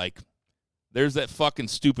next. They're like, there's that fucking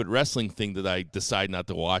stupid wrestling thing that I decide not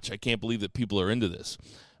to watch. I can't believe that people are into this.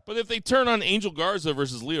 But if they turn on Angel Garza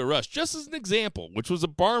versus Leo Rush, just as an example, which was a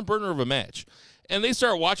barn burner of a match, and they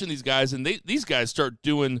start watching these guys, and these guys start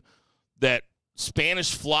doing that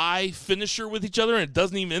Spanish fly finisher with each other, and it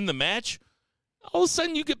doesn't even end the match, all of a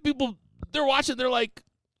sudden you get people, they're watching, they're like,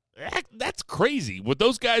 that's crazy. What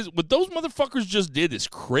those motherfuckers just did is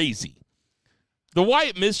crazy. The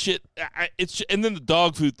Wyatt Miz shit, and then the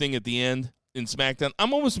dog food thing at the end in SmackDown,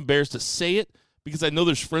 I'm almost embarrassed to say it because I know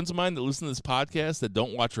there's friends of mine that listen to this podcast that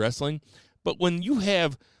don't watch wrestling. But when you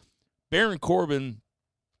have Baron Corbin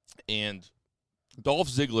and Dolph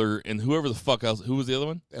Ziggler and whoever the fuck else, who was the other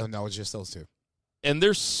one? Oh, no, it's just those two. And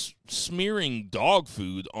they're smearing dog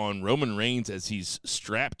food on Roman Reigns as he's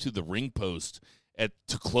strapped to the ring post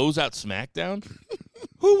to close out SmackDown.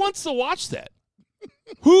 Who wants to watch that?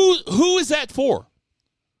 Who is that for?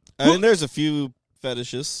 I mean, there's a few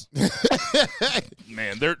fetishes.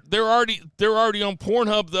 Man, they're already on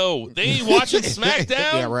Pornhub though. They ain't watching SmackDown.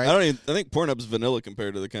 Yeah, right. I think Pornhub's vanilla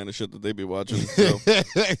compared to the kind of shit that they be watching. So.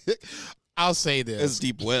 I'll say this. It's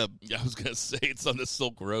deep web. Yeah, I was gonna say it's on the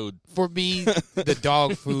Silk Road. For me, the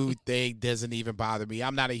dog food thing doesn't even bother me.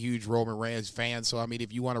 I'm not a huge Roman Reigns fan, so I mean,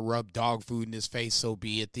 if you want to rub dog food in his face, so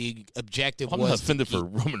be it. The objective I'm was not offended for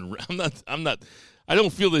Roman. I'm not. I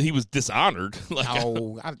don't feel that he was dishonored.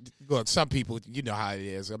 Look, some people, you know how it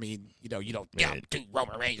is. I mean, you don't do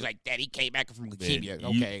Roman Reigns like that. He came back from leukemia.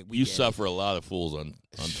 Man, you suffer a lot of fools on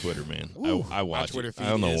Twitter, man. Ooh, I watch Twitter it. feed I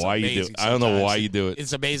don't know is why you do. amazing I don't know why sometimes. you do it.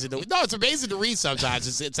 It's amazing. It's amazing to read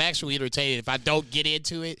sometimes. It's actually entertaining. If I don't get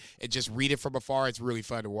into it and just read it from afar, it's really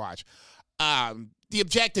fun to watch. The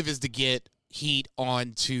objective is to get heat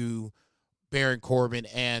onto Baron Corbin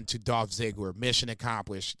and to Dolph Ziggler. Mission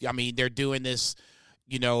accomplished. I mean, they're doing this,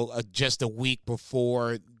 just a week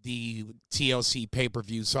before the TLC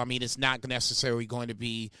pay-per-view. So, I mean, it's not necessarily going to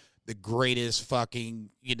be the greatest fucking,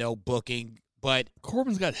 booking. But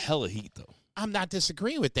Corbin's got hella heat, though. I'm not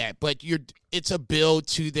disagreeing with that. But it's a build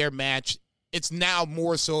to their match. It's now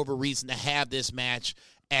more so of a reason to have this match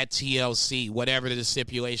at TLC. Whatever the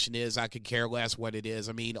stipulation is, I could care less what it is.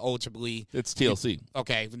 I mean, ultimately, It's TLC.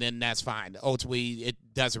 Okay, then that's fine. Ultimately, it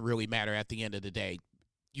doesn't really matter at the end of the day.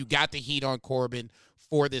 You got the heat on Corbin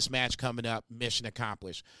for this match coming up. Mission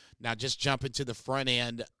accomplished. Now, just jumping to the front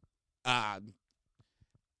end, I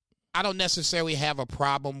don't necessarily have a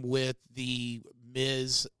problem with the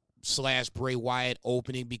Miz/Bray Wyatt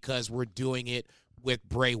opening because we're doing it with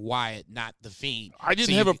Bray Wyatt, not The Fiend. I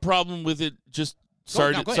didn't have a problem with it. Just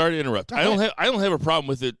sorry to interrupt. I don't have a problem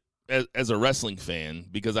with it as a wrestling fan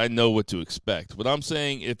because I know what to expect. But I'm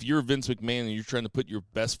saying if you're Vince McMahon and you're trying to put your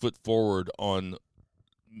best foot forward on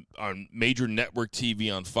major network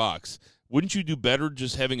TV on Fox, wouldn't you do better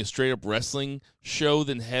just having a straight up wrestling show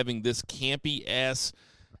than having this campy ass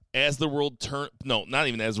as the world turns? No, not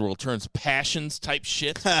even as the world turns. Passions type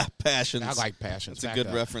shit. Passions. I like Passions. That's a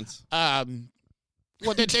good reference.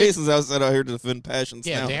 Well, Jason's outside out here to defend Passions.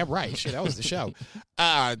 Yeah, now. damn right. Shit, that was the show.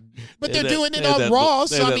 But they're doing it on Raw.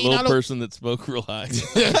 So I mean, little person that spoke real high.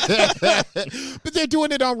 But they're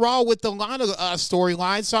doing it on Raw with the Lana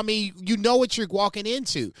storyline. So I mean, you know what you're walking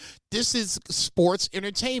into. This is sports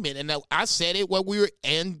entertainment, and I said it when we were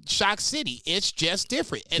in Shock City. It's just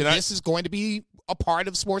different, and this is going to be a part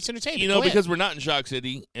of sports entertainment. Because we're not in Shock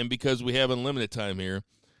City, and because we have unlimited time here,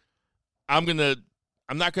 I'm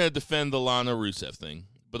not going to defend the Lana Rusev thing,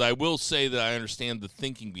 but I will say that I understand the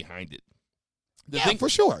thinking behind it. For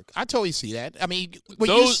sure. I totally see that. I mean, when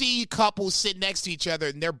you see couples sit next to each other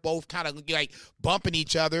and they're both kind of like bumping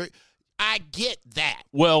each other, I get that.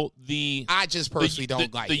 Well, I just personally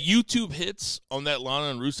don't like the YouTube hits on that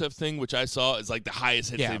Lana and Rusev thing, which I saw, is like the highest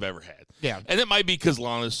hits they've ever had. Yeah. And it might be because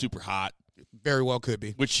Lana's super hot, Very well could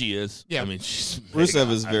be. which she is. Yeah. I mean, she's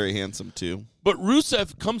Rusev is very handsome too. But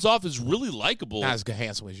Rusev comes off as really likable. Not as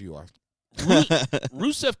handsome as you are.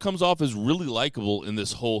 Rusev comes off as really likable in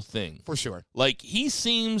this whole thing. For sure. Like, he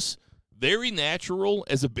seems very natural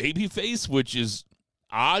as a babyface, which is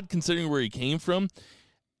odd considering where he came from.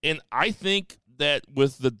 And I think that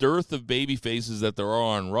with the dearth of baby faces that there are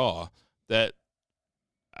on Raw, that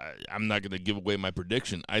I'm not going to give away my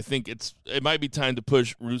prediction. I think it might be time to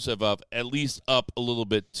push Rusev up, at least up a little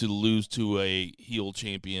bit, to lose to a heel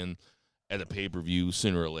champion at a pay-per-view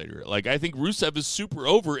sooner or later. Like, I think Rusev is super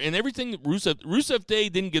over, and everything Rusev Day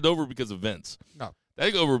didn't get over because of Vince. No.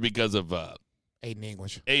 That got over because of Aiden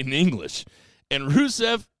English. Aiden English. And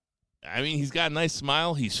Rusev, I mean, he's got a nice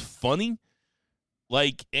smile. He's funny.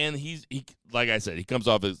 Like, and he like I said, he comes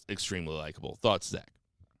off as extremely likable. Thoughts, Zach?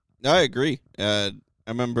 I agree. I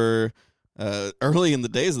remember early in the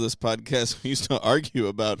days of this podcast, we used to argue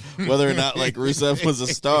about whether or not like Rusev was a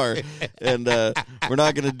star, and we're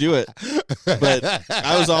not going to do it. But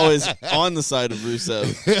I was always on the side of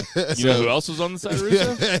Rusev. You know who else was on the side of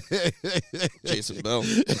Rusev? Jason Bell. No,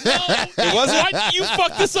 it wasn't. Why you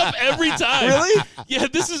fuck this up every time? Really? Yeah,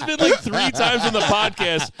 this has been like 3 times on the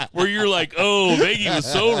podcast where you're like, "Oh, Maggie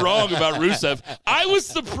was so wrong about Rusev." I was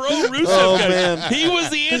the pro Rusev guy. Man. He was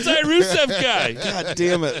the anti Rusev guy. God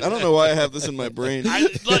damn it! I don't know why I have this in my brain.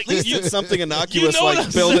 Like, At least it's something innocuous know what like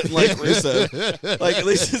I'm build it like Rusev. Like at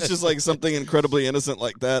least it's just like something incredibly innocent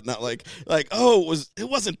like that, not like it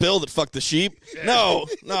wasn't Bill that fucked the sheep. No,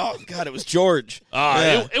 God, it was George.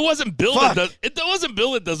 It wasn't Bill. Fuck. It wasn't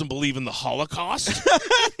Bill that doesn't believe in the Holocaust.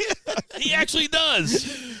 He actually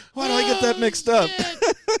does. Why do I get that mixed up?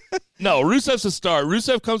 No, Rusev's a star.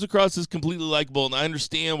 Rusev comes across as completely likable, and I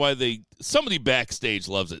understand why somebody backstage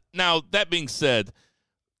loves it. Now, that being said,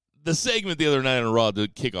 the segment the other night on Raw to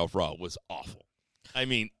kick off Raw was awful. I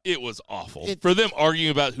mean, it was awful. For them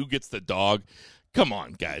arguing about who gets the dog, come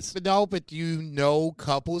on, guys. But you know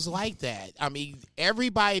couples like that. I mean,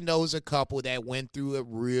 everybody knows a couple that went through a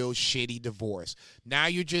real shitty divorce. Now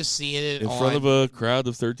you're just seeing it in front of a crowd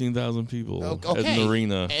of 13 people at an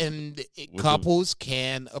arena. And couples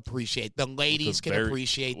can appreciate. The ladies can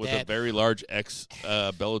appreciate with that. With a very large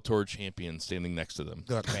ex-Bellator champion standing next to them.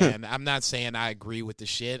 Look, man, I'm not saying I agree with the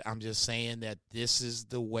shit. I'm just saying that this is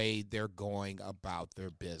the way they're going about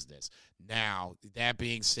their business. Now, that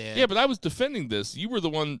being said... Yeah, but I was defending this. You were the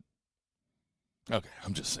one... Okay,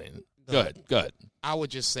 I'm just saying it. Go ahead. I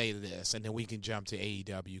would just say this, and then we can jump to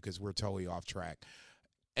AEW because we're totally off track.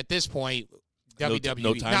 At this point,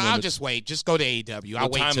 WWE... I'll just wait. Just go to AEW. I'll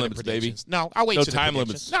wait to the predictions. Baby. No, I'll wait to the predictions.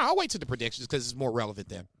 Limits. No, I'll wait to the predictions because it's more relevant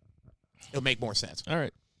then. It'll make more sense. All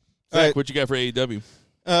right. Zach, what you got for AEW?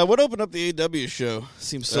 What opened up the AEW show?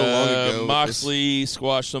 Seems so long ago. Moxley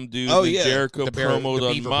squashed some dude. Oh, yeah. Jericho promoed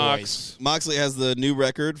on Mox. Moxley has the new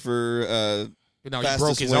record for he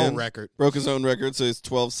broke his own record. Broke his own record, so it's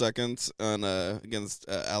 12 seconds on against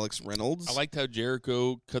Alex Reynolds. I liked how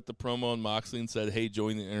Jericho cut the promo on Moxley and said, "Hey,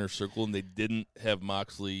 join the Inner Circle," and they didn't have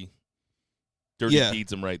Moxley dirty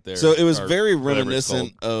deeds him right there. So it was very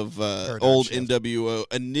reminiscent of old Shift. NWO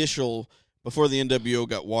initial. Before the NWO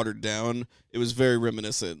got watered down, it was very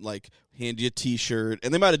reminiscent, like hand you a T-shirt.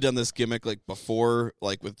 And they might have done this gimmick like before,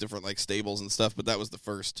 like with different like stables and stuff, but that was the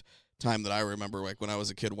first time that I remember, like when I was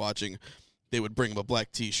a kid watching, they would bring him a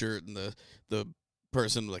black T-shirt and the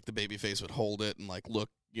person, like the babyface, would hold it and like look,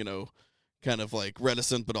 kind of like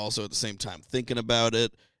reticent, but also at the same time thinking about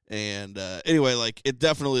it. And anyway, like it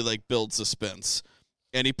definitely like builds suspense.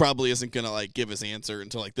 And he probably isn't going to, like, give his answer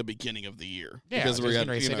until, like, the beginning of the year. Yeah, because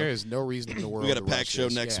there is no reason in the world. We got a packed show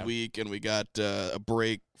next week, and we got a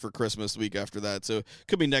break for Christmas the week after that. So it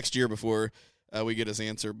could be next year before we get his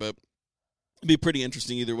answer. But it'd be pretty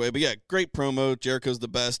interesting either way. But, yeah, great promo. Jericho's the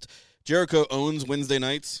best. Jericho owns Wednesday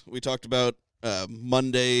nights. We talked about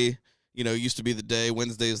Monday, used to be the day.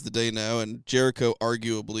 Wednesday is the day now. And Jericho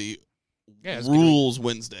arguably rules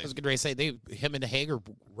Wednesday. I was going to say, him and the Hager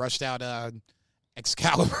rushed out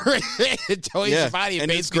Excalibur and Tony Schiavone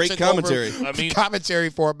and it's basically great commentary. Commentary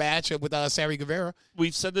for a match with Sammy Guevara.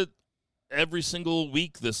 We've said it every single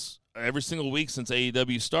week since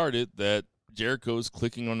AEW started that Jericho is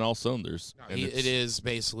clicking on all cylinders. It is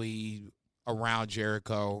basically around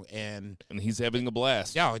Jericho and he's having a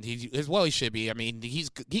blast. Yeah, as well he should be. I mean,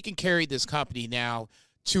 he can carry this company now.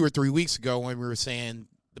 2 or 3 weeks ago when we were saying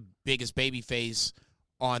the biggest babyface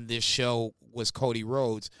on this show was Cody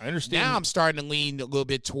Rhodes. I understand. Now I'm starting to lean a little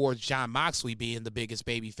bit towards Jon Moxley being the biggest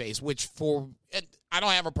babyface, which I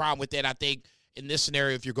don't have a problem with that. I think in this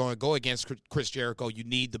scenario, if you're going to go against Chris Jericho, you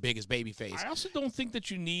need the biggest babyface. I also don't think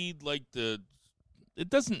that you need like the it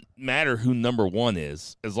doesn't matter who number one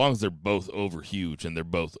is as long as they're both over huge, and they're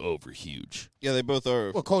both over huge. Yeah, they both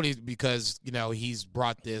are. Well, Cody, because, he's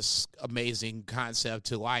brought this amazing concept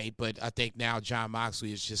to light, but I think now Jon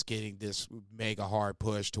Moxley is just getting this mega hard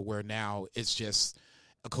push to where now it's just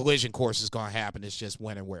a collision course is going to happen. It's just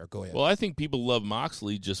when and where. Go ahead. Well, I think people love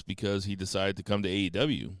Moxley just because he decided to come to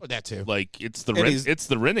AEW. Well, that too. Like, it's the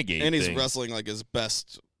renegade and he's thing. wrestling like his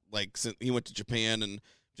best. Like, since he went to Japan and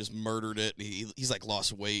just murdered it. He's like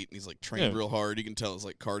lost weight and he's like trained real hard. You can tell his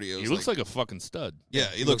like cardio. He looks like a fucking stud. Yeah,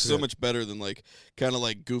 he looks so much better than like kind of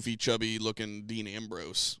like goofy, chubby looking Dean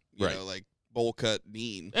Ambrose. You know, like bowl cut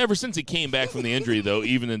Dean. Ever since he came back from the injury, though,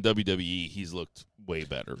 even in WWE, he's looked way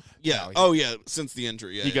better. Yeah. Oh yeah, since the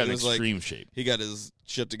injury, yeah, he got in extreme shape. He got his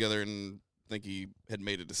shit together and I think he had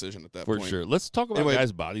made a decision at that point. For sure. Let's talk about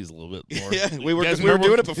guys' bodies a little bit more. Yeah, we were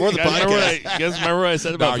doing it before the podcast. You guys remember what I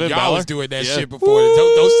said about Finn y'all Balor? was doing that shit before.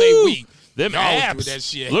 Don't say we. Them y'all abs. was doing that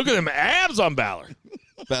shit. Look at them abs on Balor.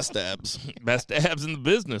 Best abs. Best abs in the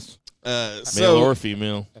business. Male or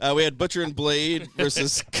female. We had Butcher and Blade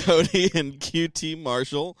versus Cody and QT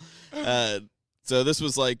Marshall. So this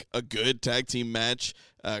was like a good tag team match.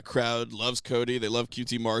 Crowd loves Cody. They love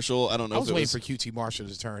QT Marshall. I don't know. I was waiting for QT Marshall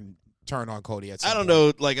to turn on Cody. At some I don't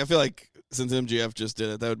point. know. Like I feel like since MJF just did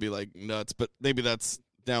it, that would be like nuts. But maybe that's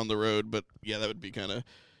down the road. But yeah, that would be kind of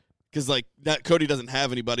because like that Cody doesn't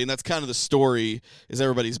have anybody, and that's kind of the story. Is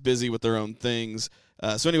everybody's busy with their own things.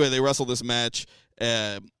 So anyway, they wrestle this match,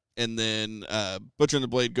 and then Butcher and the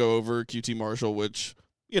Blade go over QT Marshall, which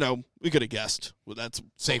we could have guessed. Well, that's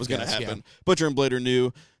what was going to happen. Yeah. Butcher and Blade are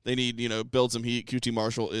new. They need build some heat. QT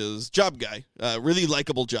Marshall is job guy, really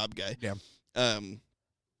likable job guy. Yeah.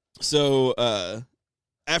 So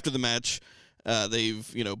after the match,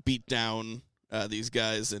 they've beat down these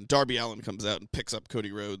guys, and Darby Allin comes out and picks up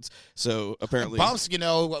Cody Rhodes. So apparently, bumps.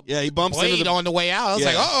 He bumps Blade into on the way out. I was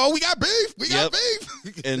like, oh, we got beef. We got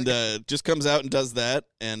beef. And just comes out and does that,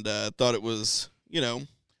 and thought it was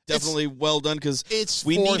definitely well done because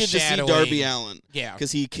we needed to see Darby Allin. Yeah,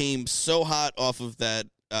 because he came so hot off of that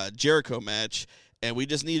Jericho match. And we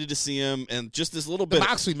just needed to see him, and just this little bit. The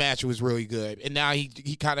Moxley match was really good, and now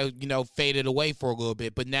he kind of faded away for a little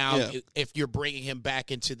bit. But now, if you're bringing him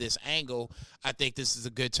back into this angle, I think this is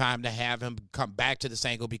a good time to have him come back to this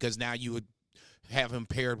angle because now you would have him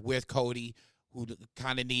paired with Cody, who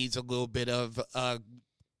kind of needs a little bit of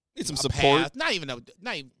need some support. Path. Not even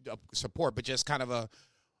support, but just kind of a.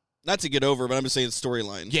 Not to get over, but I'm just saying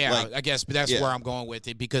storyline. Yeah, I guess, but that's where I'm going with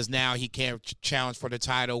it because now he can't challenge for the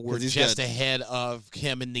title. We're just ahead of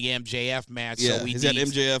him in the MJF match. Yeah, so he's got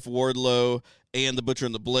MJF, Wardlow, and the Butcher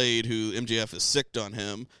and the Blade, who MJF is sicked on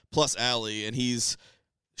him, plus Allie, and he's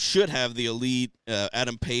should have the Elite.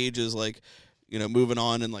 Adam Page is like, moving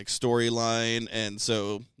on in like storyline, and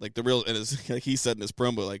so like the real, and as like he said in his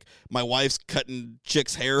promo, like my wife's cutting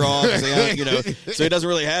chicks' hair off, so he doesn't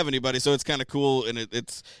really have anybody, so it's kind of cool, and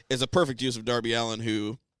it's a perfect use of Darby Allin,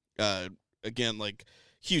 who, again, like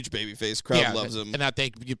huge babyface, crowd loves him, and I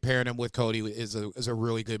think you pairing him with Cody is a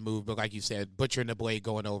really good move. But like you said, Butcher and the Blade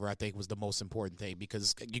going over, I think was the most important thing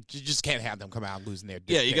because you just can't have them come out losing their.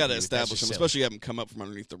 Yeah, you got to establish them, especially have them come up from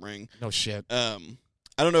underneath the ring. No shit.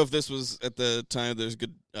 I don't know if this was at the time. There's a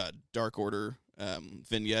good Dark Order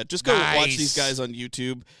vignette. Just go watch these guys on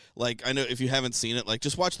YouTube. Like, I know if you haven't seen it, like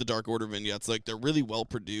just watch the Dark Order vignettes. Like, they're really well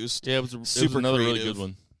produced. Yeah, it was another creative. really good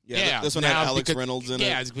one. Yeah, this one had Alex Reynolds in it.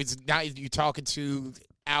 Yeah, now you're talking to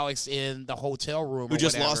Alex in the hotel room, who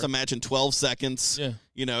just lost a match in 12 seconds.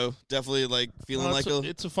 Yeah, definitely like feeling like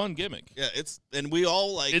it's a fun gimmick. Yeah, and we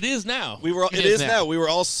all like it is now. It is now. We were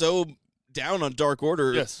all so down on Dark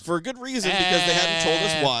Order for a good reason because they hadn't told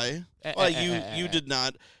us why. Well, you did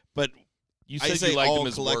not, but you said you liked them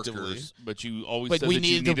as workers, but you always said we that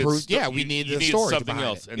needed we needed the story something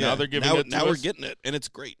else, and now they're giving it to now us. We're getting it, and it's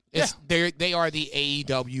great. They are the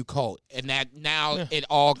AEW cult, and that now it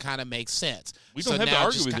all kind of makes sense. We don't have to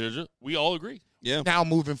argue with you. We all agree. Yeah. Now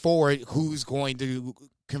moving forward, who's going to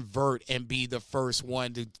convert and be the first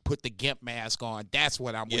one to put the Gimp mask on? That's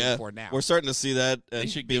what I'm waiting for now. We're starting to see that. They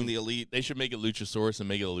should being the Elite. They should make it Luchasaurus and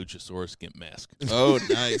make it a Luchasaurus Gimp mask. Oh,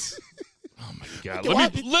 nice. Oh my God!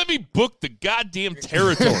 Let me book the goddamn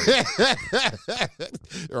territory.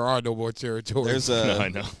 There are no more territories. No, I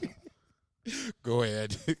know. Go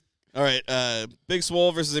ahead. All right, Big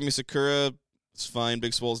Swole versus Emi Sakura. It's fine.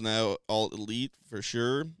 Big Swole's now all Elite for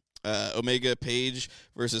sure. Omega Page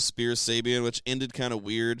versus Spears Sabian, which ended kind of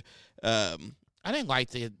weird. I didn't like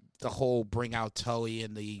the whole bring out Tully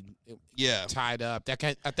and the tied up.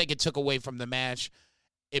 I think it took away from the match.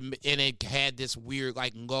 And it had this weird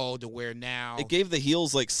like lull to where now it gave the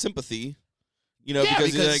heels like sympathy You know, Yeah,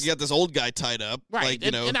 because you got this old guy tied up. Right.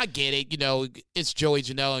 Like, and I get it. You know, it's Joey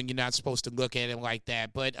Janela, and you're not supposed to look at him like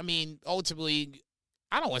that. But, I mean, ultimately,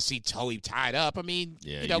 I don't want to see Toey tied up. I mean,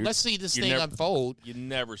 let's see this thing unfold. You're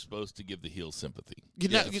never supposed to give the heel sympathy.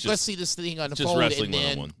 Let's see this thing just unfold wrestling and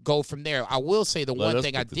then 101. go from there. I will say the Let one us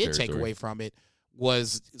thing I pick the did take territory. away from it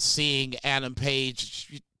was seeing Adam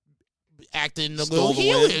Page acting a Stole little the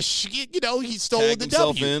win. heelish. You know, he stole Tagged the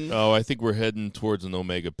himself W. in. Oh, I think we're heading towards an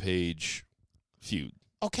Omega Page feud.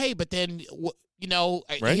 Okay, but then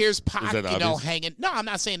Right? here's Is Pac, that obvious? hanging. No, I'm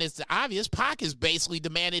not saying it's obvious. Pac has basically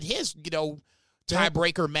demanded his,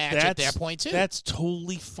 tiebreaker match at that point too. That's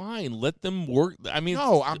totally fine. Let them work. I mean,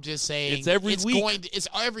 no, I'm just saying it's every week.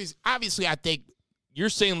 Obviously, I think You're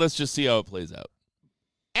saying let's just see how it plays out.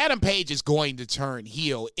 Adam Page is going to turn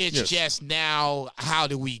heel. It's Yes. just now, how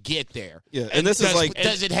do we get there? Yeah, and this is like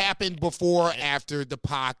Does it happen before or after the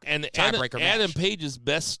Pac And tiebreaker match? Adam Page's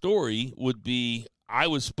best story would be, I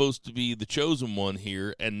was supposed to be the chosen one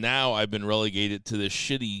here, and now I've been relegated to this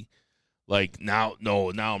shitty, now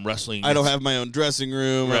I'm wrestling. I don't have my own dressing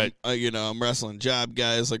room. Right. I'm wrestling job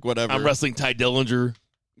guys, like whatever. I'm wrestling Ty Dillinger.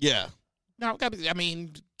 Yeah. No, I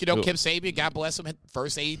mean, Cool. Kip Sabian, God bless him,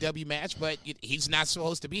 first AEW match, but he's not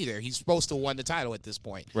supposed to be there. He's supposed to have won the title at this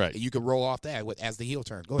point. Right. You can roll off that as the heel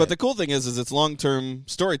turn. Go But ahead. the cool thing is it's long-term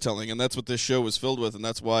storytelling, and that's what this show was filled with, and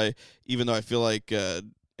that's why, even though I feel like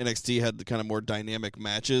NXT had the kind of more dynamic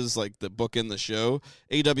matches, like the book in the show,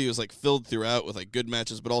 AEW was like filled throughout with like good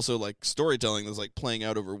matches, but also like storytelling that's like playing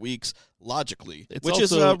out over weeks logically, It's which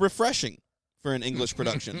is also- refreshing for an English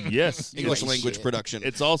production. Yes. English You ain't language shit. production.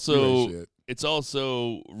 It's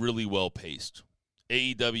also really well paced.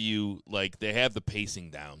 AEW, they have the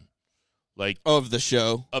pacing down. Of the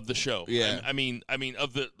show. Of the show. Yeah. I mean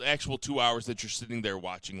of the actual 2 hours that you're sitting there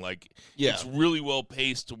watching, Yeah. it's really well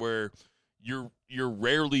paced to where you're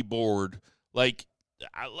rarely bored.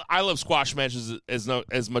 I love squash matches as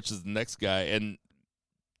much as the next guy, and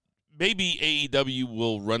maybe AEW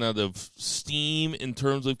will run out of steam in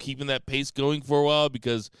terms of keeping that pace going for a while,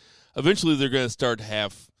 because eventually they're going to start to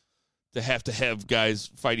have guys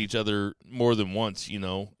fight each other more than once,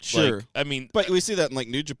 Sure. But we see that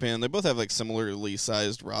in New Japan. They both have similarly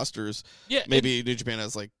sized rosters. yeah, Maybe New Japan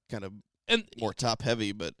has kind of and more top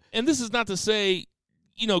heavy, but and this is not to say,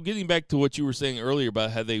 getting back to what you were saying earlier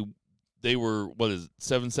about how they were,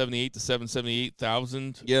 778 to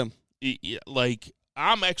 778,000. yeah.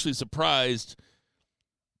 I'm actually surprised,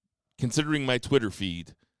 considering my Twitter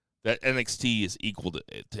feed, that NXT is equal to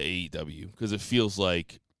AEW, because it feels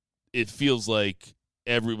like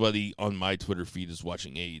everybody on my Twitter feed is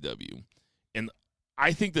watching AEW, and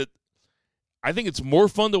I think it's more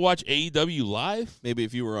fun to watch AEW live. Maybe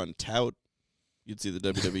if you were on Tout, you'd see the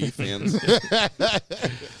WWE fans.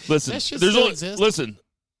 Listen, That shit still exists. Listen,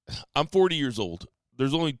 I'm 40 years old.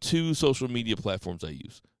 There's only 2 social media platforms I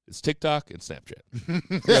use. It's TikTok and Snapchat.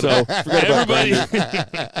 So everybody,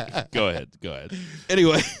 go ahead.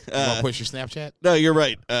 Anyway, You want to push your Snapchat? no, you're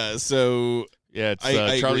right. So Yeah, it's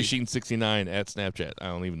I Charlie agree. Sheen 69 at Snapchat. I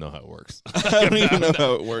don't even know how it works. I don't even know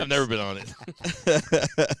how it works. I've never been on it.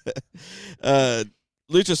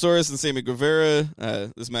 Luchasaurus and Sammy Guevara.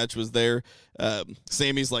 This match was there.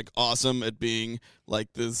 Sammy's awesome at being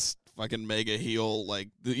this fucking mega heel.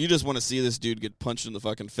 You just want to see this dude get punched in the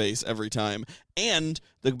fucking face every time. And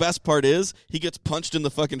the best part is he gets punched in the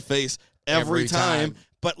fucking face every time.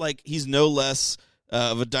 But he's no less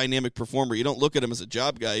of a dynamic performer. You don't look at him as a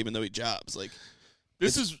job guy, even though he jobs.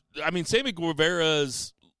 Sammy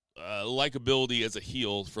Guevara's likability as a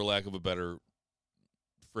heel, for lack of a better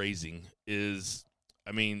phrasing, is,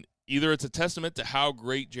 either it's a testament to how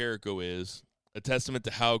great Jericho is, a testament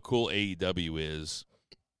to how cool AEW is,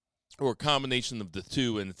 or a combination of the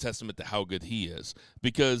two, and a testament to how good he is.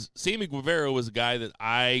 Because Sammy Guevara was a guy that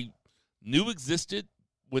I knew existed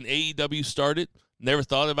when AEW started. Never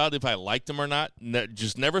thought about if I liked him or not.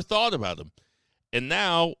 Just never thought about him. And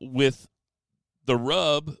now, with the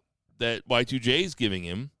rub that Y2J is giving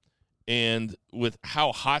him, and with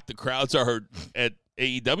how hot the crowds are at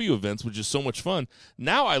AEW events, which is so much fun,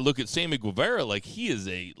 now I look at Sammy Guevara he is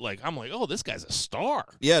I'm oh, this guy's a star.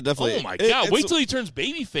 Yeah, definitely. Oh, my God. Wait till he turns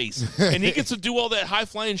babyface, and he gets to do all that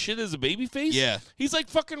high-flying shit as a babyface? Yeah. He's like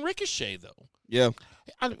fucking Ricochet, though. Yeah.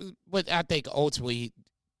 But I think ultimately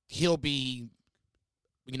he'll be,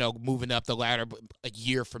 moving up the ladder a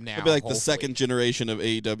year from now. He'll be the hopefully. second generation of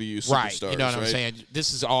AEW superstars. Right, you know what I'm right? saying?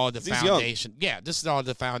 This is all the He's foundation. Yeah, this is all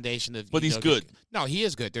the foundation of. But he's good. No, he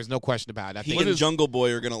is good. There's no question about it. I He think and Jungle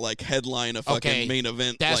Boy are gonna headline a fucking main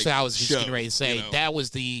event. That's what I was just show, getting ready to say. you know? That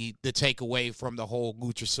was the takeaway from the whole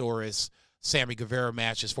Luchasaurus Sammy Guevara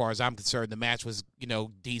match. As far as I'm concerned, the match was,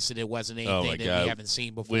 decent. It wasn't anything that we haven't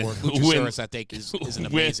seen before. Luchasaurus, I think, is an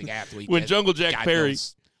amazing athlete. When Jungle Jack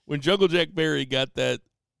Perry got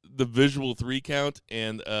the visual 3 count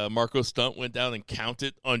and Marco Stunt went down and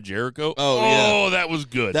counted on Jericho. Oh, that was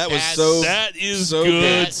good. That is so good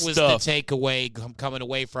that was stuff. the takeaway coming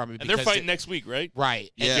away from it. And they're fighting next week, right?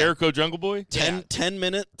 Right. And Jericho Jungle Boy?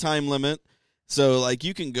 10-minute time limit. So, like,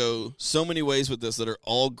 you can go so many ways with this that are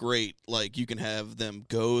all great. Like, you can have them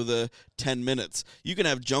go the 10 minutes. You can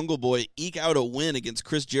have Jungle Boy eke out a win against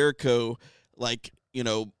Chris Jericho, like,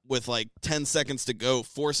 with like 10 seconds to go,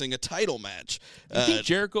 forcing a title match. Do you think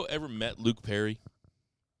Jericho ever met Luke Perry?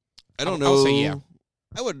 I don't know. I'll say yeah.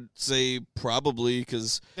 I would say probably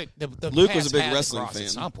because the Luke was a big paths had to wrestling cross fan. at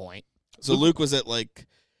some point. So Luke was at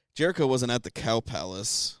Jericho wasn't at the Cow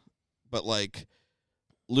Palace, but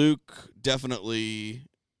Luke definitely,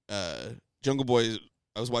 Jungle Boy.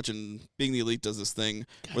 I was watching Being the Elite does this thing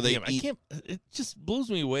where they eat. It just blows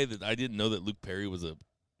me away that I didn't know that Luke Perry was a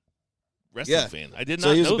wrestling fan. I did not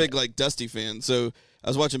know. So he was a that. big Dusty fan. So I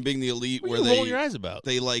was watching Being the Elite what where are you rolling your eyes about?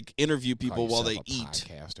 they interview people while they eat.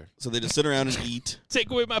 So they just sit around and eat. Take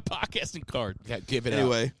away my podcasting card. Yeah, give it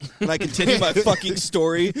anyway, can I continue my fucking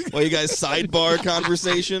story while you guys sidebar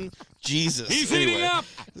conversation? Jesus. He's anyway. heating up.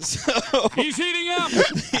 So, He's heating up.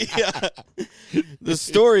 yeah. The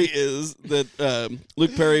story is that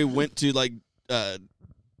Luke Perry went to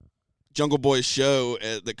Jungle Boy's show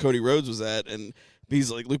that Cody Rhodes was at, and he's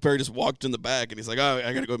like, Luke Perry just walked in the back, and he's like, oh,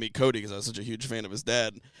 I got to go meet Cody because I was such a huge fan of his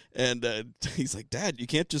dad. And he's like, Dad, you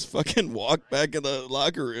can't just fucking walk back in the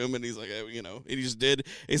locker room. And he's like, and he just did.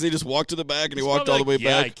 And he just walked to the back, and he walked all the way back.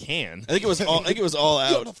 Yeah, I can. I think it was all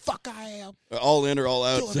out. You know the fuck I am. All in or all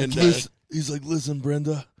out. And He's like, listen,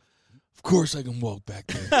 Brenda, of course I can walk back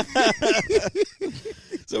there.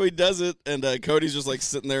 so he does it, and Cody's just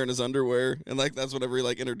sitting there in his underwear, and that's whenever he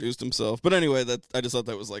introduced himself. But anyway, I just thought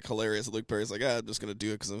that was hilarious. Luke Perry's like, I'm just gonna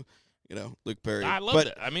do it because of Luke Perry. I love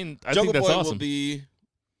it. I mean, I Jungle think that's Boy awesome. will be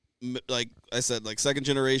like I said, second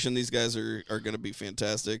generation. These guys are gonna be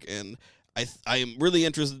fantastic, and I am really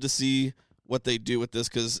interested to see what they do with this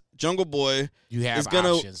because Jungle Boy is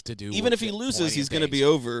options to do. Even if he loses, he's going to be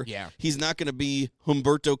over. Yeah. He's not going to be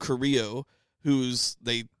Humberto Carrillo, who's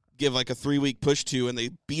they give a 3-week push to, and they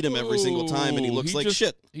beat him every single time, and he looks like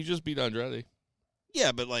shit. He just beat Andrade.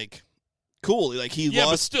 Yeah, but cool. He yeah,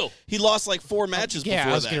 lost. But still, he lost 4 matches. Yeah,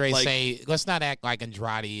 before I was that. going to say, let's not act like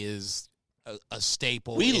Andrade is a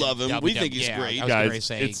staple. We love him. WWE. We think he's great.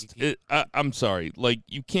 Guys, I'm sorry.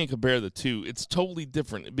 You can't compare the two. It's totally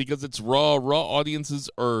different because it's Raw. Raw audiences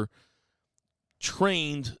are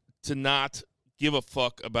trained to not give a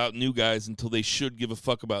fuck about new guys until they should give a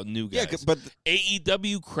fuck about new guys. Yeah, but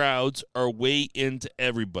AEW crowds are way into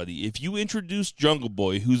everybody. If you introduce Jungle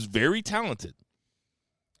Boy, who's very talented,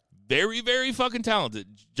 very, very fucking talented,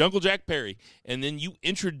 Jungle Jack Perry, and then you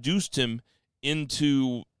introduced him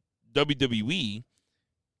into WWE,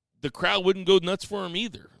 the crowd wouldn't go nuts for him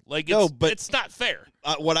either. It's not fair.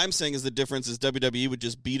 What I'm saying is the difference is WWE would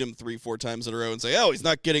just beat him 3-4 times in a row and say, oh, he's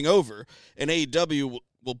not getting over. And AEW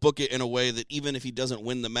will book it in a way that even if he doesn't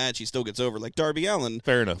win the match, he still gets over. Like Darby Allin.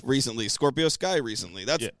 Fair enough. Recently. Scorpio Sky recently.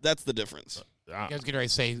 That's the difference. I was getting ready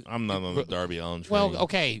to say, I'm not on the Darby Allin train. Well,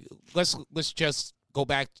 okay, let's just go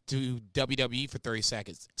back to WWE for 30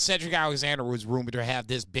 seconds. Cedric Alexander was rumored to have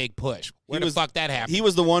this big push. Where the fuck that happened? He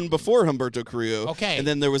was the one before Humberto Carrillo. Okay. And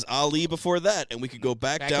then there was Ali before that, and we could go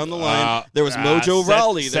back down the line. There was Mojo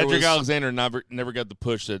Rawley. Cedric Alexander never got the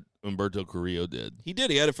push that Humberto Carrillo did. He did.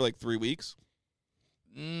 He had it for 3 weeks.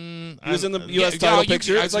 He was in the U.S. title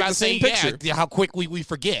picture. It's the same picture. Yeah, how quickly we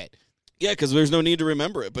forget. Yeah, because there's no need to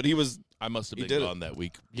remember it, but he was... I must have been gone that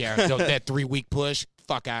week. Yeah, that 3-week push.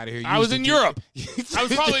 Fuck out of here. I was in Europe. I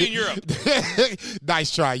was probably in Europe.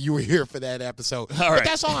 Nice try. You were here for that episode. All right. But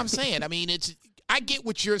that's all I'm saying. I mean, I get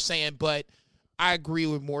what you're saying, but I agree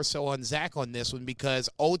with more so on Zach on this one because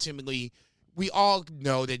ultimately we all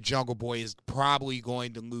know that Jungle Boy is probably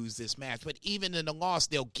going to lose this match. But even in the loss,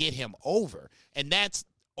 they'll get him over. And that's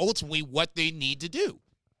ultimately what they need to do.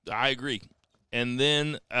 I agree. And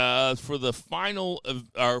then for the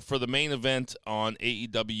for the main event on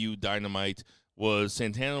AEW Dynamite was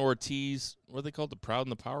Santana Ortiz. What are they called? The Proud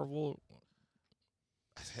and the Powerful.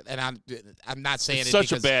 And I'm not saying it's it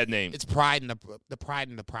such a bad name. It's Pride and the Pride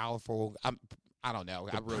and the Powerful. I don't know.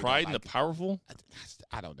 I really Pride don't and the Powerful.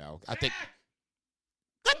 I don't know. I think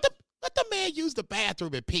let the man use the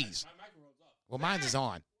bathroom in peace. Well, mine is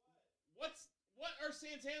on. What are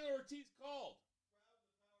Santana Ortiz called?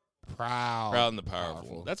 Proud and the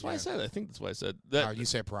Powerful. That's why I said. I think that's why I said that. Oh, you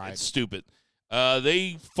said Pride. It's stupid.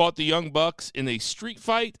 They fought the Young Bucks in a street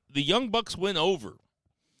fight. The Young Bucks went over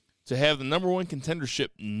to have the number 1 contendership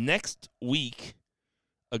next week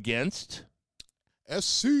against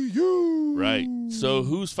SCU. Right. So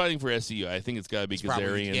who's fighting for SCU? I think it's got to be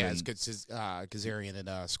Kazarian. Yeah, it's Kazarian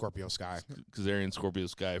and Scorpio Sky. Kazarian, Scorpio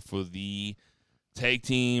Sky for the tag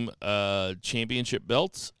team championship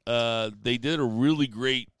belts. They did a really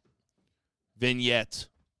great vignette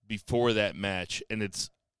before that match, and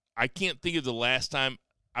I can't think of the last time.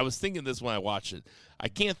 I was thinking this when I watched it. I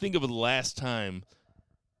can't think of the last time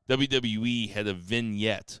WWE had a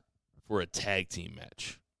vignette for a tag team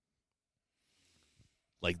match.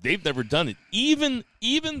 Like, they've never done it. Even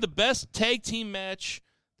the best tag team match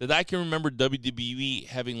that I can remember WWE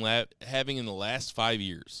having in the last 5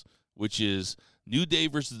 years, which is New Day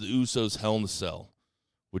versus the Usos Hell in a Cell,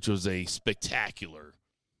 which was a spectacular,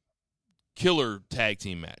 killer tag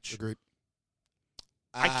team match. Agreed.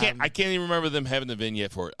 I can't even remember them having the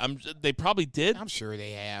vignette for it. They probably did. I'm sure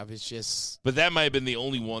they have. It's just, but that might have been the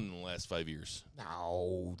only one in the last 5 years.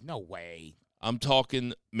 no way. I'm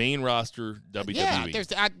talking main roster WWE.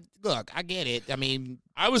 Yeah, look, I get it. I mean,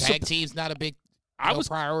 tag team's not a big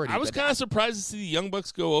priority. I was kind of surprised to see the Young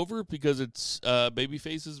Bucks go over because it's baby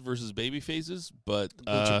faces versus baby faces. But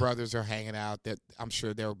Lucha Brothers are hanging out. That I'm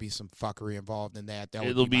sure there will be some fuckery involved in that.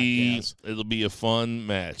 It'll be a fun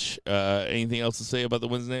match. Anything else to say about the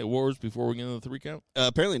Wednesday Night Wars before we get into the 3 count?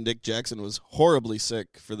 Apparently, Nick Jackson was horribly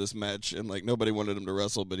sick for this match, and like nobody wanted him to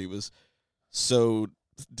wrestle, but he was so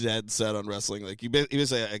dead set on wrestling. Like he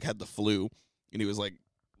basically like had the flu, and he was like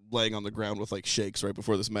laying on the ground with like shakes right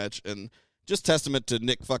before this match. And just testament to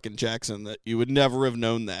Nick fucking Jackson that you would never have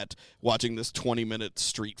known that watching this 20-minute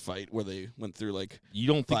street fight where they went through like you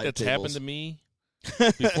don't think that's happened to me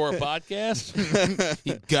before a podcast?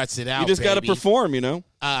 He guts it out. You just got to perform, you know.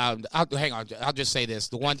 Hang on. I'll just say this.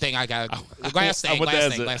 The one thing I got. Last thing.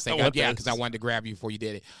 Yeah, because I wanted to grab you before you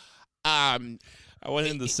did it. I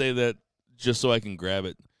wanted him to say that just so I can grab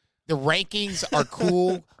it. The rankings are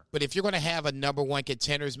cool, but if you're going to have a number 1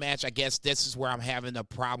 contenders match, I guess this is where I'm having a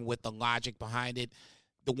problem with the logic behind it.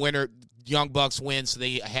 The winner, Young Bucks win, so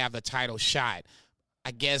they have a title shot. I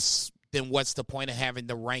guess then what's the point of having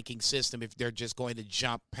the ranking system if they're just going to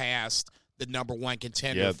jump past the number 1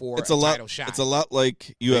 contender for a title shot? It's a lot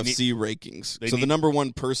like UFC rankings. So the number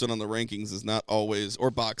 1 person on the rankings is not always, or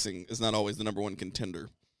boxing is not always the number 1 contender.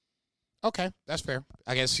 Okay, that's fair.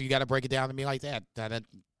 I guess you got to break it down to me like that.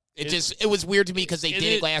 It was weird to me because they did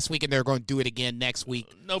it last week and they're going to do it again next week.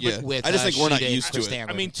 No, but with, I just think we're not Sheeta used to it.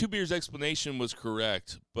 I mean, Two Beer's explanation was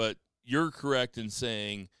correct, but you're correct in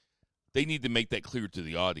saying they need to make that clear to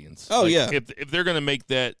the audience. Oh, yeah. If they're going to make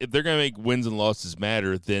that, if they're going to make wins and losses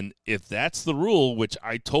matter, then if that's the rule, which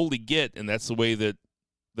I totally get, and that's the way that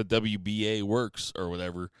the WBA works or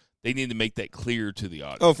whatever, they need to make that clear to the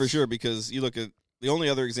audience. Oh, for sure, because you look at the only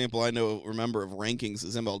other example I remember of rankings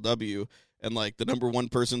is MLW, and like the number 1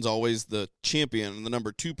 person's always the champion, and the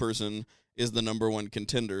number 2 person is the number 1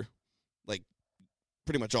 contender, like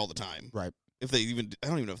pretty much all the time. Right. If they even, I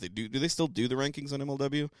don't even know if they do. Do they still do the rankings on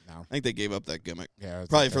MLW? No. I think they gave up that gimmick. Yeah.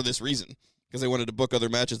 Probably for this reason, because they wanted to book other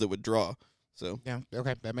matches that would draw. So yeah.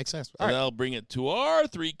 Okay, that makes sense. All right. That'll bring it to our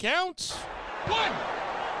 3 counts. 1,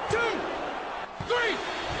 2, 3.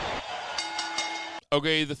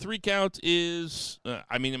 Okay, the 3 count is,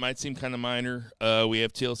 it might seem kind of minor. We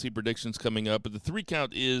have TLC predictions coming up, but the 3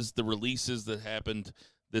 count is the releases that happened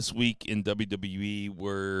this week in WWE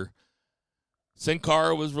where Sin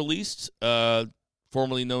Cara was released,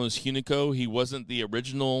 formerly known as Hunico. He wasn't the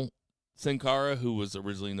original Sin Cara, who was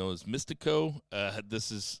originally known as Mystico. This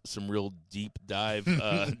is some real deep dive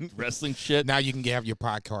wrestling shit. Now you can have your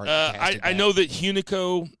pod card. I know that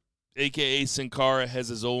Hunico, a.k.a. Sin Cara, has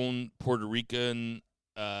his own Puerto Rican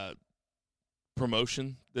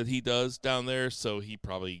promotion that he does down there, so he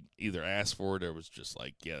probably either asked for it or was just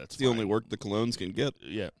like, yeah, that's the only work the Colognes can get.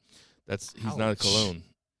 Yeah, he's not a Cologne.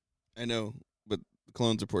 I know, but the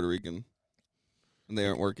Colognes are Puerto Rican, and they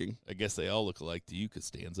aren't working. I guess they all look alike to you,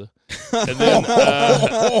 Costanza. And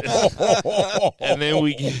then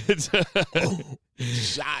we get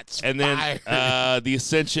shots. And then the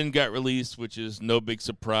Ascension got released, which is no big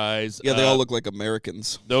surprise. Yeah, they all look like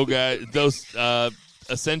Americans. Those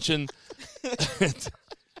Ascension,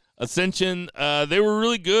 they were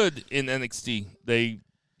really good in NXT. They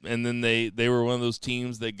were one of those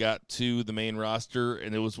teams that got to the main roster,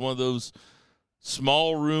 and it was one of those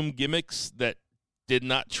small room gimmicks that did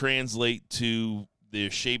not translate to the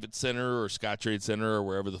Shave It Center or Scottrade Center or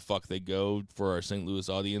wherever the fuck they go for our St. Louis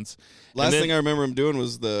audience. Last thing I remember him doing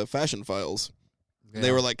was the Fashion Files. Yeah.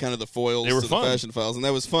 They were like kind of the foils to the Fashion Files, and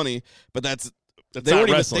that was funny, but that's That's They not weren't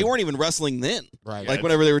even wrestling. they weren't even wrestling then. Right. Like Yeah,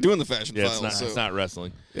 whenever they were doing the Fashion Yeah, Files. it's not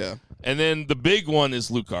wrestling. Yeah. And then the big one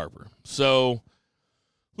is Luke Harper. So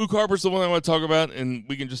Luke Harper's the one I want to talk about, and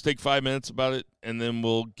we can just take 5 minutes about it, and then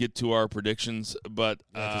we'll get to our predictions. But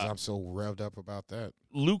Because I'm so revved up about that.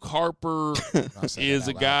 Luke Harper I'll say is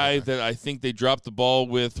that a out loud, guy okay. that I think they dropped the ball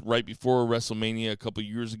with right before WrestleMania a couple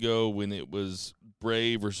years ago when it was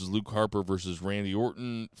Bray versus Luke Harper versus Randy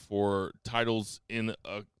Orton for titles in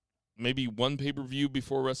maybe one pay-per-view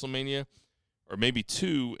before WrestleMania, or maybe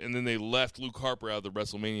two, and then they left Luke Harper out of the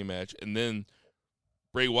WrestleMania match, and then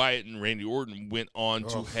Bray Wyatt and Randy Orton went on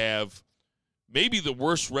to have maybe the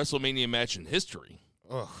worst WrestleMania match in history.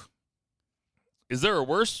 Ugh. Is there a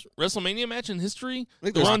worse WrestleMania match in history? I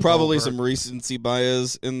think there's Ron probably Goldberg. some recency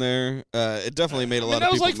bias in there. It definitely made a lot that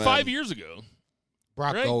of was people like mad. 5 years ago.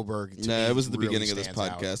 Brock Right? Goldberg. To No, me it was at the really beginning of this stands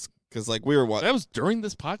out. podcast because like we were watching. That was during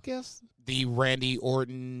this podcast? The Randy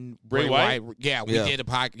Orton Bray Wyatt? Yeah, we Yeah. did a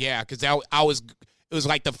podcast. Yeah, because it was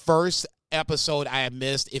like the first episode I had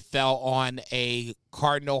missed. It fell on a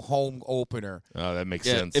Cardinal home opener. Oh, that makes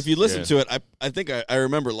Yeah, sense. if you listen Yeah. to it, I think I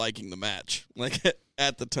remember liking the match like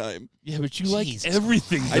at the time. Yeah, but you like Jesus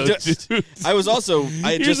everything, I though, just- dude. I was also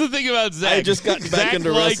Here's the thing about Zach. I had just gotten back Zach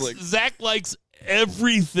into likes, wrestling. Zach likes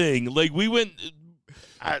everything. Like, we went...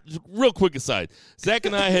 real quick aside, Zach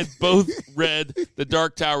and I had both read the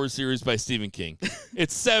Dark Tower series by Stephen King.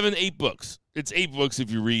 It's 7-8 books. It's 8 books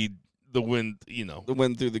if you read The Wind, the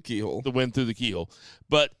wind through the keyhole. The Wind Through the Keyhole.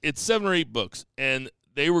 But it's 7 or 8 books, and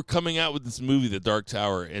they were coming out with this movie, The Dark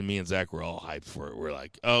Tower, and me and Zach were all hyped for it. We're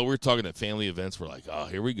like, oh, we're talking at family events. We're like, oh,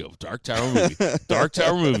 here we go, Dark Tower movie, Dark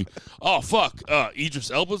Tower movie. Oh, fuck,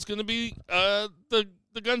 Idris Elba's going to be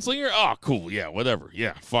the gunslinger? Oh, cool. Yeah, whatever.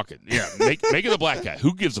 Yeah, fuck it. Yeah, make it a black guy.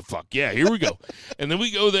 Who gives a fuck? Yeah, here we go. And then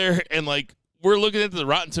we go there, and like we're looking at the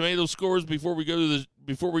Rotten Tomatoes scores before we go to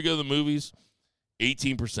the movies.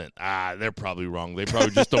 18%. They're probably wrong. They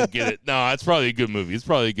probably just don't get it. No, it's probably a good movie. It's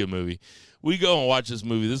probably a good movie. We go and watch this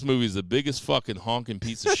movie. This movie is the biggest fucking honking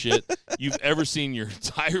piece of shit you've ever seen in your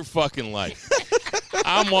entire fucking life.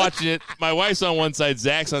 I'm watching it. My wife's on one side.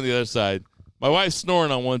 Zach's on the other side. My wife's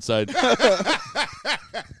snoring on one side.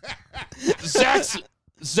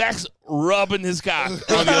 Zach's rubbing his cock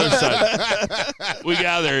on the other side. We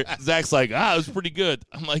got there. Zach's like, it was pretty good.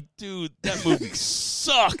 I'm like, dude, that movie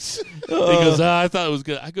sucks. He goes, I thought it was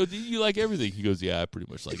good. I go, do you like everything? He goes, yeah, I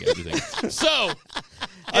pretty much like everything. So,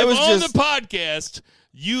 the podcast,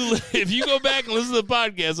 if you go back and listen to the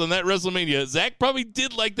podcast on that WrestleMania, Zach probably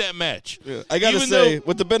did like that match. Yeah. I gotta say,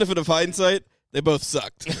 with the benefit of hindsight, they both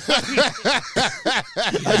sucked. I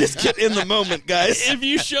just get in the moment, guys. If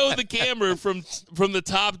you show the camera from the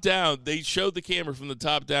top down, they showed the camera from the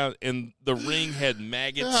top down, and the ring had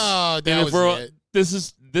maggots. Oh, that And was it. This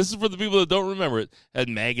is for the people that don't remember it. Had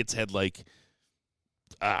maggots, had like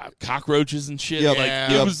cockroaches and shit. Yep. Like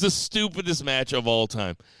Yeah. it was the stupidest match of all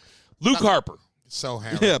time. Luke Harper. So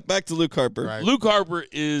hammered. Yeah, back to Luke Harper. Right. Luke Harper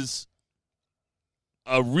is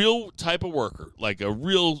a real type of worker, like a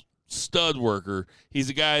real stud worker. He's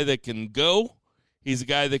a guy that can go. He's a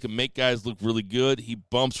guy that can make guys look really good. He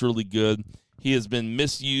bumps really good. He has been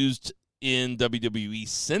misused in WWE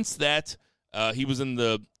since that. He was in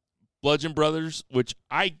the Bludgeon Brothers, which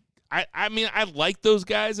I mean, I like those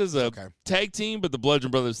guys as a tag team, but the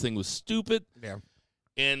Bludgeon Brothers thing was stupid. Yeah.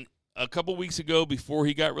 And a couple weeks ago, before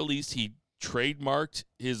he got released, he trademarked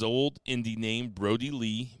his old indie name, Brody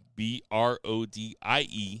Lee, Brodie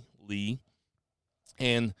Lee.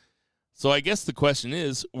 And so I guess the question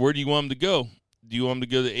is, where do you want him to go? Do you want him to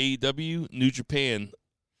go to AEW, New Japan,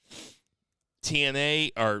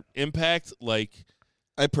 TNA, or Impact? Like,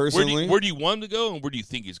 I personally, where do you want him to go, and where do you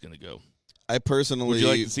think he's going to go? I personally Would you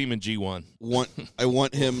like to see him in G1? I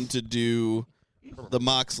want him to do the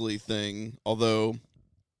Moxley thing, although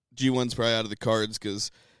G1's probably out of the cards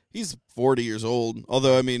because he's 40 years old.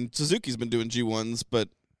 Although, I mean, Suzuki's been doing G1s, but,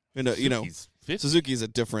 you know, He's 50. Suzuki's a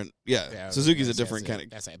different, Suzuki's a different kind of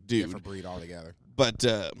That's a dude. different breed altogether. But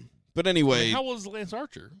I anyway, mean, how old is Lance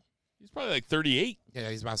Archer? He's probably like 38. Yeah,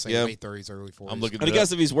 he's about to say Yeah. late 30s, early 40s. I'm looking and I it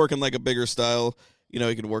guess up. if he's working like a bigger style, you know,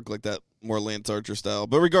 he can work like that more Lance Archer style.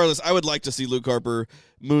 But regardless, I would like to see Luke Harper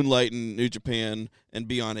moonlight in New Japan and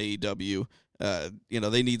be on AEW. You know,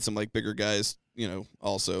 they need some like bigger guys, you know,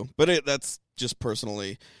 also. But that's just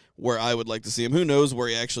personally where I would like to see him. Who knows where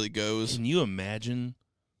he actually goes? Can you imagine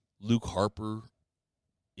Luke Harper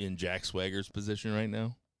in Jack Swagger's position right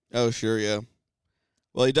now? Oh, sure, yeah.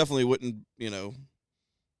 Well, he definitely wouldn't, you know,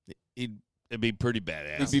 It'd be pretty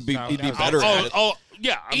badass. he'd be No, better that at it.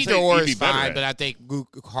 Yeah. I'm Either saying or he'd be is better fine, at but it. I think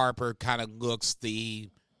Luke Harper kind of looks the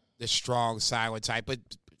strong, silent type, but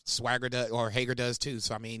Swagger does, or Hager does too.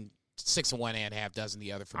 So I mean, 6 and 1 and half dozen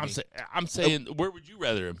the other for me. I'm saying, where would you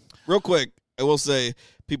rather him? Real quick, I will say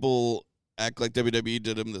people act like WWE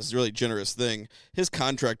did him this really generous thing. His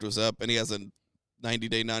contract was up, and he has a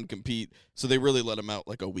 90-day non-compete, so they really let him out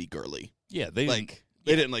like a week early. Yeah, they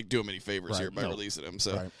didn't like do him any favors here by releasing him.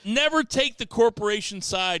 So never take the corporation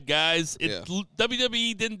side, guys.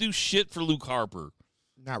 WWE didn't do shit for Luke Harper.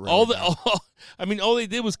 Not really. All they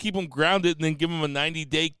did was keep him grounded and then give him a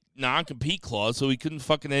 90-day non-compete clause so he couldn't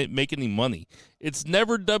fucking make any money. It's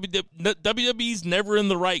never WWE's never in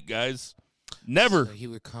the right, guys. Never. So he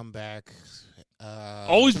would come back.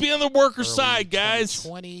 Always be on the worker side, guys.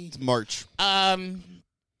 2020. It's March.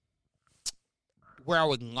 Where I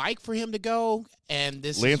would like for him to go, and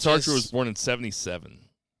this Lance is Archer was born in 1977.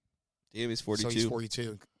 Damn, he's 42. So he's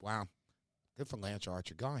 42. Wow. Good for Lance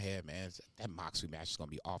Archer. Go ahead, man. That Moxley match is going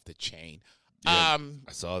to be off the chain. Yeah,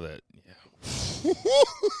 I saw that. Yeah.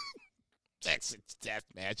 Texas death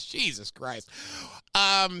match. Jesus Christ.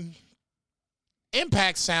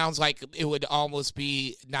 Impact sounds like it would almost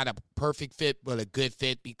be not a perfect fit, but a good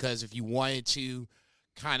fit, because if you wanted to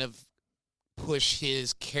kind of push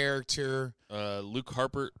his character. Luke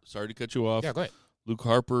Harper, sorry to cut you off. Yeah, go ahead. Luke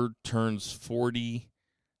Harper turns 40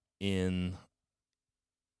 in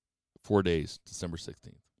 4 days, December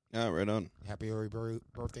 16th. Yeah, right on. Happy early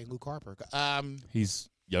birthday, Luke Harper. He's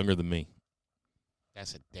younger than me.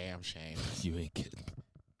 That's a damn shame. You ain't kidding.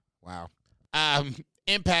 Wow.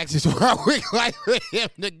 Impact is where I would like for him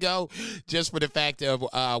to go, just for the fact of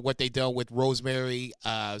what they done with Rosemary,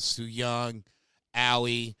 Su Yung,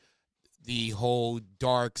 Allie, the whole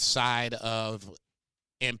dark side of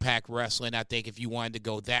Impact Wrestling. I think if you wanted to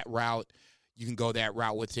go that route, you can go that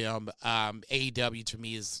route with him. AEW to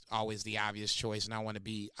me is always the obvious choice, and I want to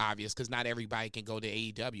be obvious because not everybody can go to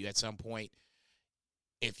AEW at some point.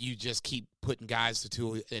 If you just keep putting guys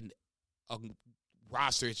to a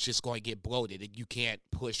roster, it's just going to get bloated, and you can't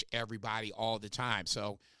push everybody all the time.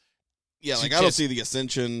 So, yeah, like I don't see the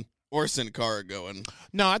Ascension or Sin Cara going.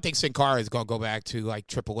 No, I think Sin Cara is going to go back to like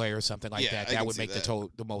AAA or something like that. That would make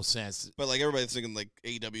the most sense. But like everybody's thinking like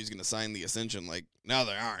AEW is going to sign the Ascension. Like no,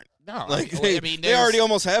 they aren't. No, like they already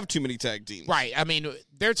almost have too many tag teams. Right. I mean,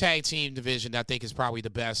 their tag team division I think is probably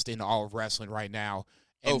the best in all of wrestling right now.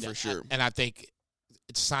 And, for sure. And I think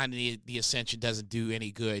signing the Ascension doesn't do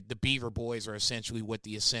any good. The Beaver Boys are essentially what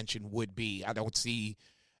the Ascension would be. I don't see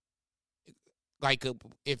like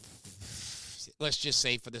if let's just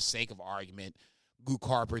say for the sake of argument, Luke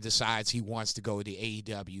Harper decides he wants to go to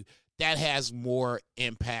AEW. That has more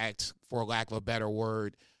impact, for lack of a better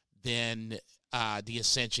word, than the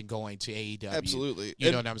Ascension going to AEW. Absolutely.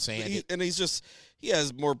 You know what I'm saying? He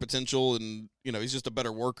has more potential, and he's just a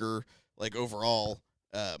better worker, like overall.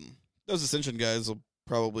 Those Ascension guys will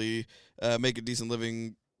probably make a decent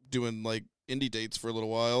living doing like indie dates for a little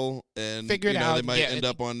while, and figure it out. They might end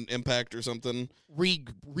up on Impact or something.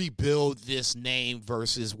 Rebuild this name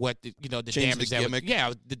versus what the Change damage the gimmick.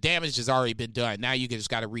 the damage has already been done. Now you just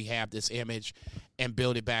got to rehab this image and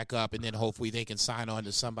build it back up, and then hopefully they can sign on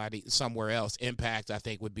to somebody somewhere else. Impact, I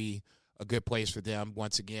think, would be a good place for them.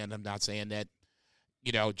 Once again, I'm not saying that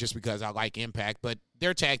just because I like Impact, but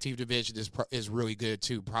their tag team division is really good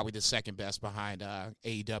too. Probably the second best behind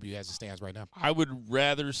AEW as it stands right now. I would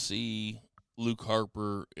rather see Luke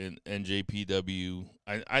Harper in NJPW.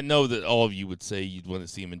 I know that all of you would say you'd want to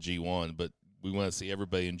see him in G1, but we want to see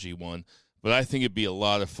everybody in G1. But I think it'd be a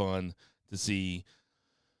lot of fun to see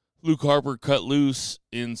Luke Harper cut loose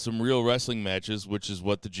in some real wrestling matches, which is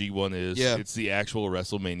what the G1 is. Yeah. It's the actual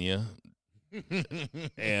WrestleMania.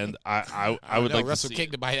 And I would like Wrestle to see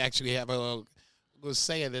Kingdom might actually have a little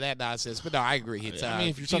say into that nonsense, but no, I agree. It's, I mean,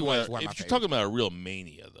 if you're talking about a real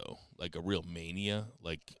mania, though, like a real mania,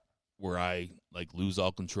 like where I like lose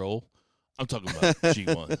all control, I'm talking about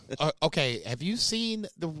G1. Okay, have you seen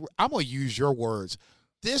I'm gonna use your words.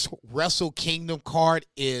 This Wrestle Kingdom card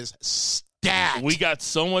is stacked. We got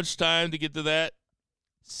so much time to get to that.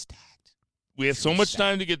 Stacked. We have so much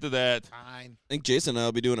time to get to that. Fine. I think Jason and I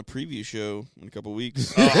will be doing a preview show in a couple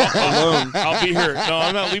weeks. Alone. I'll be here. No,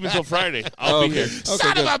 I'm not leaving until Friday. I'll be here.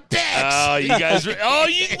 Son of a bitch! Oh, you guys. You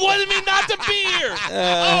wanted me not to be here.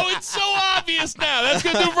 It's so obvious now. That's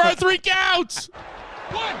going to do it for our 3 counts.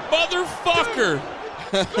 Motherfucker.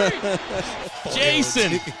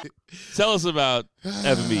 Jason, tell us about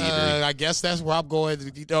F B Eatery. I guess that's where I'm going.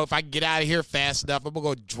 If I can get out of here fast enough, I'm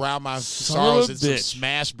going to go drown my sorrows in some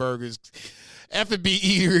smash burgers. F B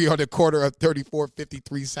Eatery on the corner of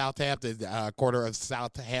 3453 Southampton, corner of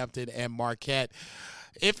Southampton and Marquette.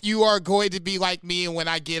 if you are going to be like me, and when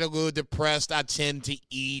I get a little depressed, I tend to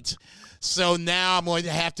eat. So now I'm going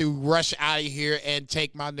to have to rush out of here and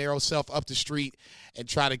take my narrow self up the street and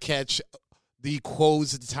try to catch the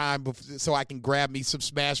close of the time so I can grab me some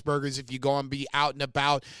smash burgers if you're going to be out and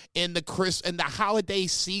about in the holiday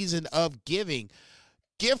season of giving.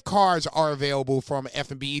 Gift cards are available from F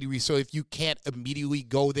B Eatery, so if you can't immediately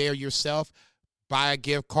go there yourself, buy a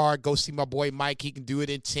gift card, go see my boy Mike. He can do it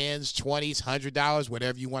in 10s, 20s, $100,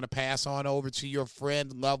 whatever you want to pass on over to your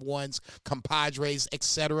friend, loved ones, compadres,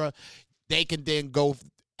 etc. They can then go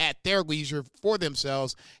at their leisure for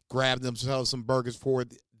themselves, grab themselves some burgers for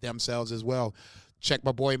themselves as well. Check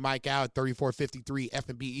my boy Mike out at 3453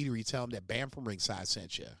 F&B Eatery. Tell him that Bam from Ringside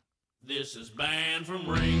sent you. This is Bam from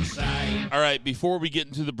Ringside. All right, before we get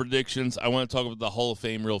into the predictions, I want to talk about the Hall of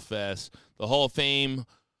Fame real fast. The Hall of Fame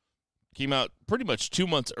came out pretty much 2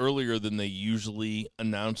 months earlier than they usually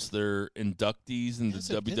announce their inductees in the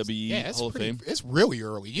WWE Hall of Fame. It's really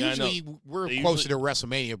early. Yeah, Usually we're closer to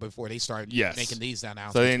WrestleMania before they start making these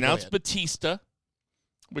announcements. So they announced Batista,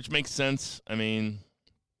 which makes sense. I mean,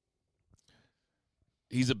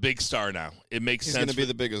 he's a big star now. It makes sense. He's going to be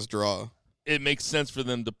the biggest draw. It makes sense for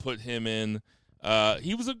them to put him in.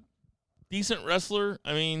 He was a decent wrestler.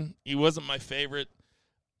 I mean, he wasn't my favorite.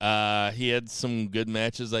 He had some good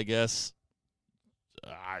matches, I guess.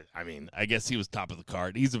 I guess he was top of the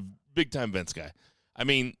card. He's a big-time Vince guy. I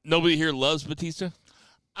mean, nobody here loves Batista?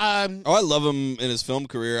 I love him in his film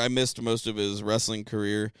career. I missed most of his wrestling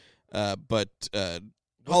career, but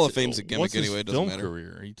Hall of Fame's a gimmick anyway. It doesn't matter.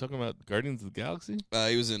 Career? Are you talking about Guardians of the Galaxy?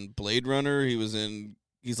 He was in Blade Runner.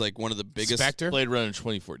 He's like one of the biggest. Spectre? Blade Runner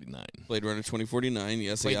 2049. Blade Runner 2049.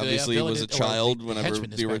 Yes, Played he the obviously villain was a or child the whenever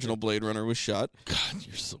henchman the original Blade Runner was shot. God,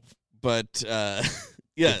 you're so. But Yeah.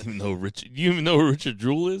 yeah, You even know who Richard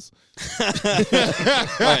Jewell is? all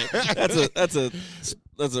right,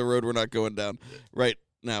 that's a road we're not going down right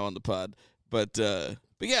now on the pod. But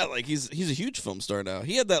yeah, like he's a huge film star now.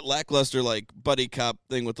 He had that lackluster like buddy cop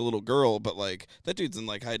thing with the little girl, but like that dude's in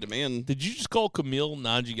like high demand. Did you just call Camille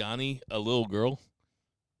Nanjiani a little girl?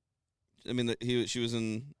 I mean, he was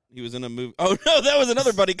in a movie. Oh no, that was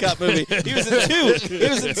another buddy cop movie. He was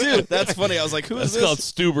in two. That's funny. I was like, who is That's this? called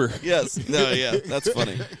Stuber. Yes. No. Yeah. That's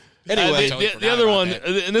funny. Anyway, the other one,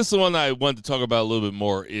 and this is the one I wanted to talk about a little bit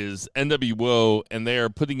more, is NWO, and they are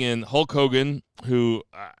putting in Hulk Hogan, who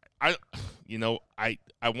I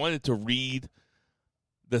wanted to read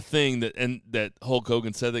the thing that Hulk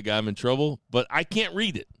Hogan said that got him in trouble, but I can't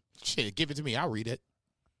read it. Shit, give it to me. I'll read it.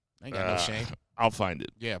 I ain't got no shame. I'll find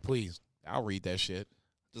it. Yeah, please. I'll read that shit.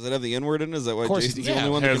 does it have the N-word in it? Is that why course, Jason's yeah. the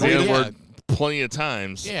only one It that has can the read it? N-word plenty of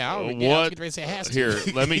times. Yeah, I was What? getting ready to say it has to. Here,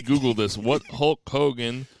 let me Google this. What Hulk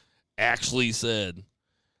Hogan actually said.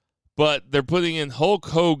 But they're putting in Hulk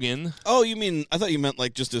Hogan. Oh, you mean, I thought you meant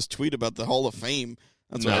like just his tweet about the Hall of Fame.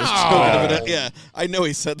 That's what I was No. joking about. Yeah, I know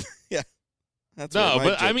he said yeah. That's No, where my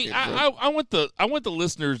but I joke mean, came from. I want the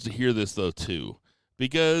listeners to hear this though too,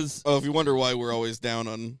 because Oh, if you wonder why we're always down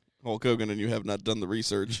on Hulk Hogan and you have not done the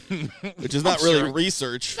research, which is not really sure.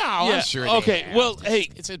 research. No, yeah, I'm sure. okay, they have. well, hey,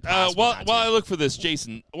 it's impossible. while not I to. look for this,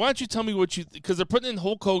 Jason, why don't you tell me what you because they're putting in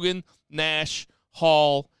Hulk Hogan, Nash,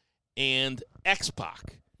 Hall, and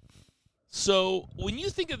X-Pac. So when you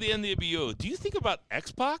think of the NWO, do you think about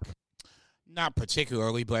X-Pac? Not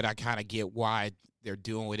particularly, but I kind of get why they're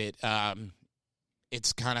doing with it.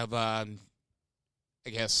 It's kind of, I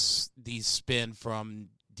guess, the spin from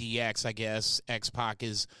DX. I guess X-Pac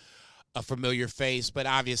is a familiar face, but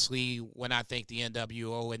obviously when I think the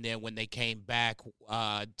NWO and then when they came back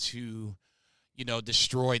to,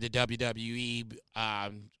 destroy the WWE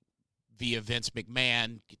via Vince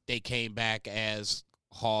McMahon, they came back as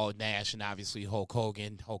Hall, Nash, and obviously Hulk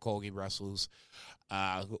Hogan. Hulk Hogan wrestles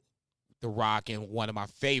The Rock in one of my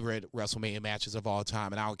favorite WrestleMania matches of all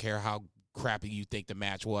time, and I don't care how crappy you think the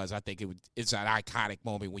match was. I think it's an iconic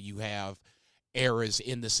moment when you have eras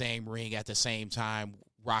in the same ring at the same time.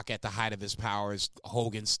 Rock at the height of his powers,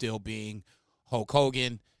 Hogan still being Hulk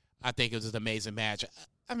Hogan. I think it was an amazing match.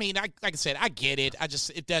 I mean, like I said, I get it.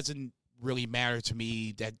 It doesn't really matter to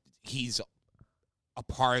me that he's a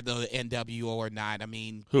part of the NWO or not. I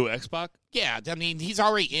mean, Who, X-Pac? yeah, I mean, he's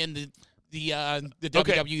already in the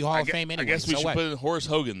WWE Hall of Fame anyway. I guess we so should what? put in Horace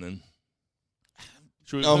Hogan then.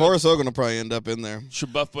 Should Oh, Horace Hogan will probably end up in there.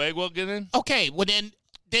 Should Buff Bagwell get in? Okay, well then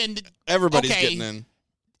Everybody's okay. getting in.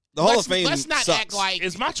 The Hall of Fame Let's not sucks. act like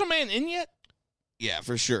Is Macho Man in yet? Yeah,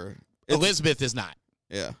 for sure. Elizabeth is not.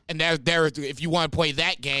 Yeah. And there, if you want to play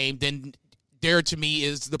that game, then there to me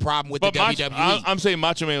is the problem with the WWE. I'm saying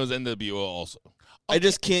Macho Man was NWO also. I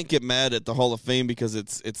just can't get mad at the Hall of Fame because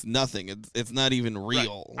it's nothing. It's not even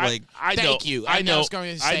real. Right. Like I know. Thank you. I know. I was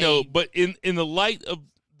going to say, I know. But in the light of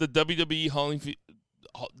the WWE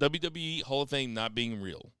Hall of Fame not being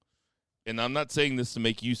real, and I'm not saying this to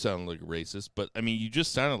make you sound like a racist, but I mean you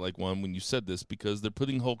just sounded like one when you said this because they're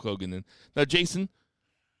putting Hulk Hogan in. Now, Jason,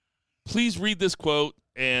 please read this quote.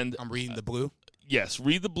 And I'm reading the blue. Yes,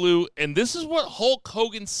 read the blue. And this is what Hulk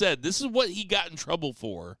Hogan said. This is what he got in trouble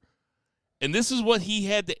for. And this is what he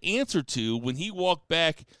had to answer to when he walked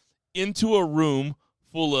back into a room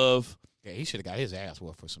full of... Yeah, he should have got his ass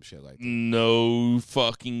whooped for some shit like that. No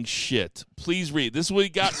fucking shit. Please read. This is what he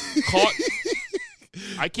got caught...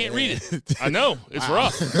 I can't read it. I know. It's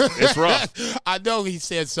rough. It's rough. I know he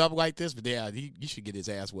said something like this, but yeah, you should get his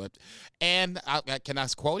ass whipped. And can I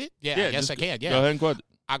quote it? Yeah, I guess I can. Yeah. Go ahead and quote it.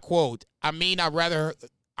 I quote, I mean, I'd rather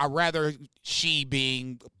she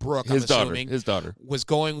being Brooke, His I'm assuming, daughter. was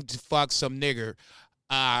going to fuck some nigger.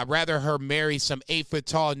 I'd rather her marry some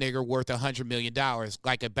 8-foot-tall nigger worth $100 million,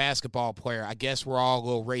 like a basketball player. I guess we're all a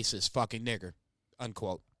little racist, fucking nigger,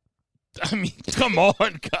 unquote. I mean, come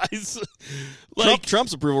on, guys.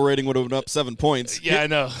 Trump's approval rating would have been up 7 points. Yeah, I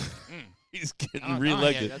know. He's getting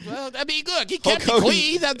reelected. Yeah. Well, I mean, look, he kept it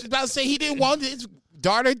clean. I was about to say he didn't want his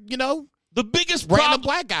daughter, the biggest random problem,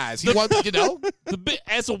 black guys. He wanted,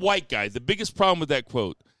 as a white guy, the biggest problem with that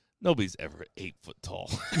quote, nobody's ever 8 foot tall.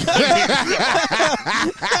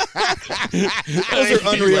 Those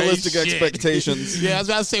are unrealistic expectations. Yeah, I was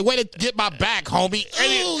about to say, way to get my back, homie.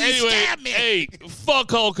 Anyway, stabbed me. hey, fuck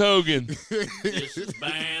Hulk Hogan. This is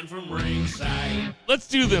banned from ringside. Let's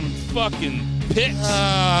do them fucking picks.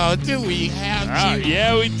 Oh, do we have to?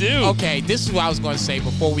 Yeah, we do. Okay, this is what I was going to say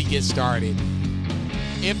before we get started.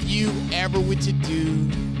 If you ever were to do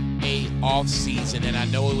a off season, and I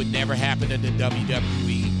know it would never happen in the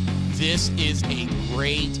WWE, this is a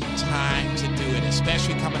great time to do it,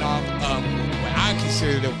 especially coming off of what I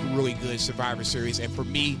consider a really good Survivor Series. And for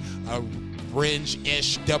me, a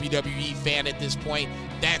fringe-ish WWE fan at this point,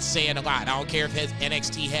 that's saying a lot. I don't care if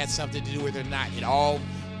NXT had something to do with it or not. It all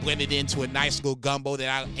blended into a nice little gumbo that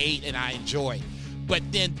I ate and I enjoyed. But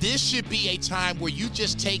then this should be a time where you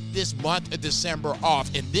just take this month of December off.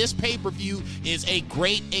 And this pay-per-view is a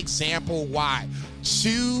great example why.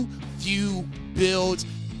 Too few builds,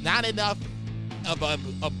 not enough of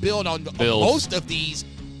a build on most of these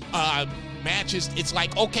matches. It's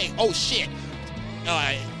like, okay, oh shit,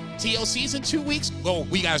 TLC's in 2 weeks. Oh,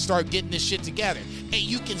 we got to start getting this shit together. And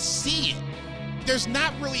you can see it. There's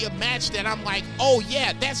not really a match that I'm like, oh,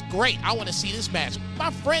 yeah, that's great. I want to see this match. My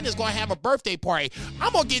friend is going to have a birthday party.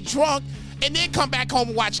 I'm going to get drunk and then come back home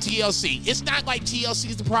and watch TLC. It's not like TLC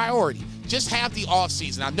is the priority. Just have the off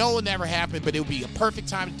season. I know it'll never happen, but it'll be a perfect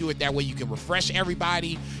time to do it. That way you can refresh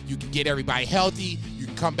everybody. You can get everybody healthy. You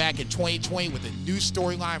can come back in 2020 with a new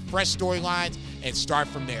storyline, fresh storylines, and start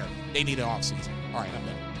from there. They need an off season. All right, I'm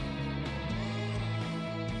done.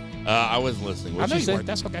 I wasn't listening. I know you weren't.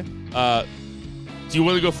 That's okay. Do you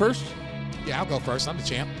want to go first? Yeah, I'll go first. I'm the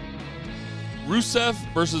champ. Rusev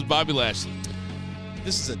versus Bobby Lashley.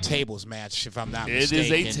 This is a tables match, if I'm not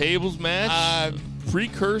mistaken. It is a tables match.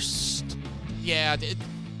 Precursed. Yeah,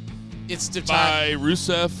 it's the by time.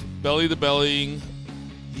 Rusev, belly to bellying.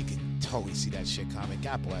 You can totally see that shit coming.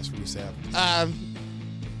 God bless Rusev.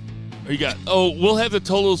 We'll have the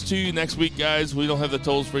totals to you next week, guys. We don't have the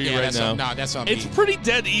totals for you right now. No, that's on It's me. pretty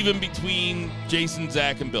dead even between Jason,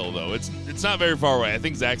 Zach, and Bill, though. It's not very far away. I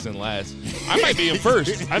think Zach's in last. I might be in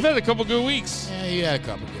first. I've had a couple good weeks. Yeah, you had a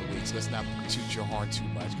couple good weeks. Let's not toot your horn too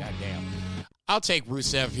much. Goddamn. I'll take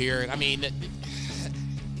Rusev here. I mean,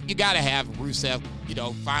 you got to have Rusev,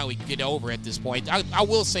 finally get over at this point. I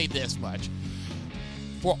will say this much.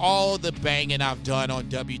 For all the banging I've done on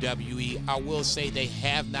WWE, I will say they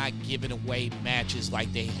have not given away matches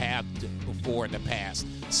like they have before in the past.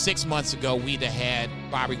 6 months ago, we'd have had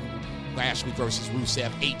Bobby Lashley versus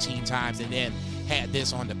Rusev 18 times and then had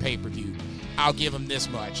this on the pay-per-view. I'll give them this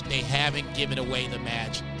much. They haven't given away the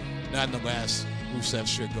match. Nonetheless, Rusev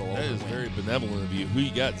should go over. That is very benevolent of you. Who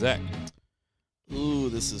you got, Zach? Ooh,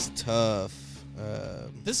 this is tough.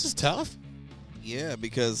 This is tough? Yeah,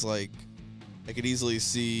 because, I could easily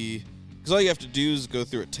see... Because all you have to do is go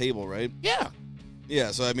through a table, right? Yeah.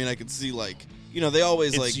 Yeah, so, I could see, they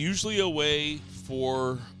always, It's usually a way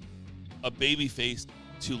for a babyface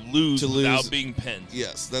to lose without being pinned.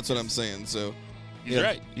 Yes, that's what I'm saying, so... He's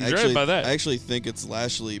right. He's right about that. I actually think it's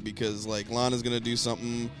Lashley because, Lana's going to do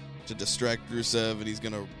something to distract Rusev, and he's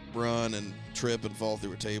going to run and trip and fall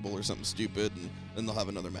through a table or something stupid, and then they'll have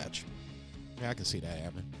another match. Yeah, I can see that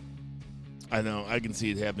happening. I know. I can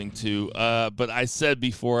see it happening, too. But I said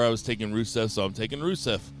before I was taking Rusev, so I'm taking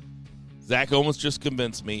Rusev. Zach almost just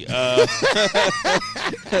convinced me.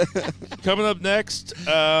 Coming up next,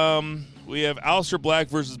 we have Aleister Black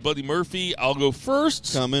versus Buddy Murphy. I'll go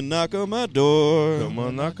first. Come and knock on my door. Come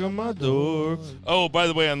on, knock on my door. Oh, by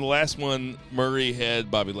the way, on the last one, Murray had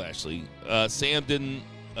Bobby Lashley. Sam didn't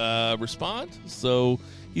respond, so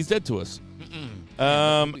he's dead to us.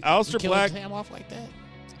 Aleister Black. Sam off like that?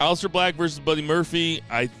 Aleister Black versus Buddy Murphy.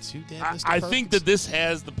 I think that this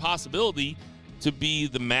has the possibility to be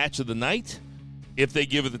the match of the night if they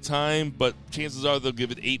give it the time, but chances are they'll give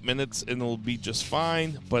it 8 minutes and it'll be just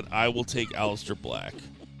fine, but I will take Aleister Black.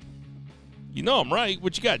 You know I'm right.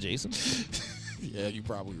 What you got, Jason? Yeah, you're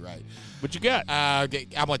probably right. What you got? I'm going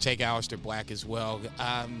to take Aleister Black as well.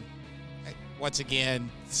 Once again,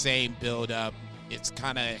 same build-up. It's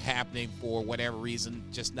kind of happening for whatever reason.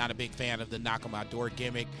 Just not a big fan of the knock on my door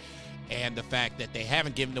gimmick. And the fact that they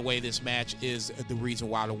haven't given away this match is the reason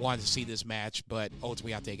why I wanted to see this match. But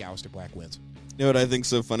ultimately, I think Aleister Black wins. You know what I think's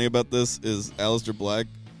so funny about this is Aleister Black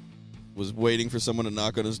was waiting for someone to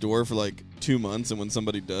knock on his door for like 2 months, and when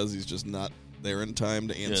somebody does, he's just not there in time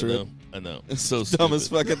to answer it. I know. It's so the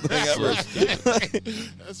dumbest fucking thing ever.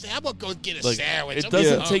 I'm going to go get a Like, sandwich. it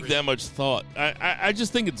doesn't take that much thought. I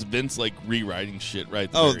just think it's Vince like rewriting shit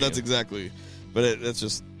right there. Oh, that's exactly. But that's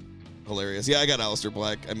just hilarious. Yeah, I got Aleister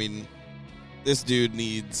Black. I mean, this dude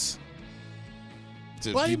needs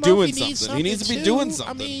to Buddy be doing Murphy something. He needs to be too. doing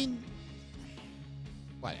something. I mean,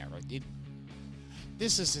 whatever.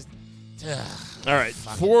 This is all right.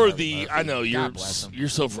 fucking For Buddy the, Murphy. I know God bless him. you're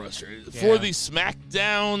so frustrated. Yeah. For the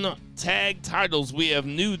SmackDown tag titles, we have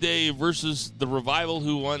New Day versus the Revival,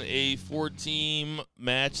 who won a 4-team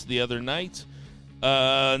match the other night.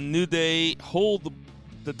 New Day hold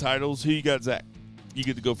the titles. Who you got, Zach? You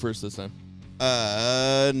get to go first this time.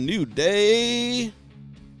 New Day.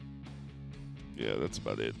 Yeah, that's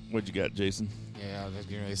about it. What you got, Jason? Yeah, I was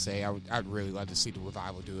going to say I'd really love to see the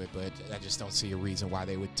Revival do it, but I just don't see a reason why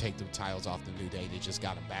they would take the titles off the New Day. They just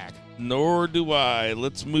got them back. Nor do I.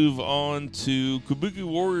 Let's move on to Kabuki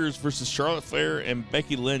Warriors versus Charlotte Flair and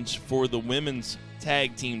Becky Lynch for the women's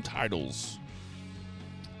tag team titles.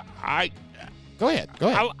 Go ahead.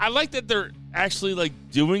 I like that they're actually like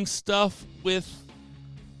doing stuff with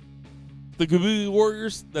the Kabuki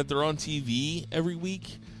Warriors, that they're on TV every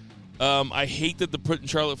week. I hate that they're putting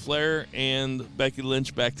Charlotte Flair and Becky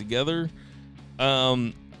Lynch back together.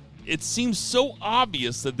 It seems so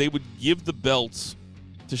obvious that they would give the belts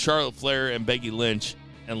to Charlotte Flair and Becky Lynch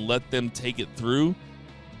and let them take it through.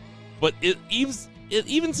 But it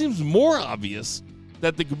even seems more obvious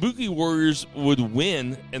that the Kabuki Warriors would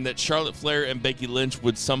win and that Charlotte Flair and Becky Lynch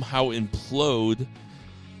would somehow implode.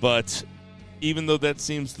 But even though that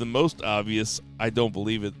seems the most obvious, I don't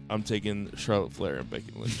believe it. I'm taking Charlotte Flair and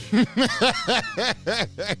Becky Lynch.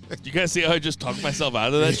 You guys see how I just talked myself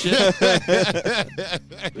out of that shit?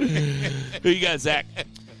 Who you got, Zach?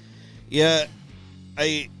 Yeah,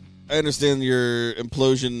 I understand your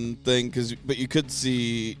implosion thing, but you could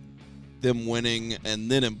see them winning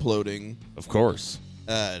and then imploding. Of course.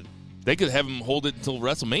 They could have him hold it until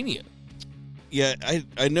WrestleMania. Yeah,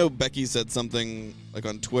 I know Becky said something like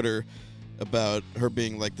on Twitter about her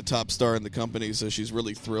being like the top star in the company, so she's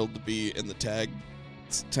really thrilled to be in the tag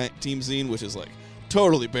team scene, which is like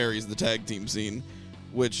totally buries the tag team scene,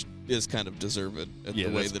 which is kind of deserved at the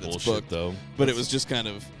way that it's booked. Though. But it was just kind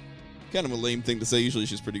of a lame thing to say. Usually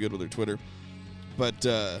she's pretty good with her Twitter. But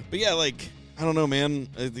yeah, like, I don't know, man.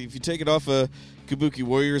 If you take it off of Kabuki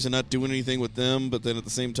Warriors and not doing anything with them, but then at the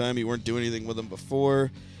same time you weren't doing anything with them before,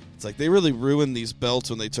 it's like they really ruined these belts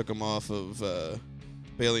when they took them off of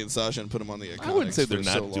Bayley and Sasha and put them on the Iconics. I wouldn't say they're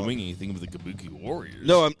so not doing anything with the Kabuki Warriors.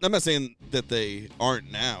 No, I'm not saying that they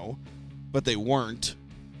aren't now, but they weren't.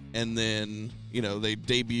 And then, they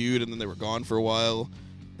debuted and then they were gone for a while.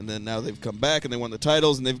 And then now they've come back and they won the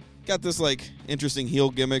titles and they've got this like interesting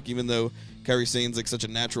heel gimmick, even though Kairi Sane's like such a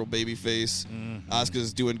natural baby face.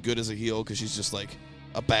 Asuka's doing good as a heel because she's just like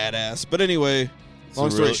a badass. But anyway, long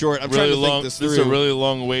story short, I'm trying to think this through. This is a really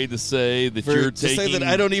long way to say that you're taking... To say that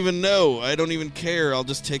I don't even know. I don't even care. I'll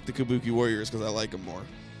just take the Kabuki Warriors because I like them more.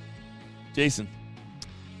 Jason.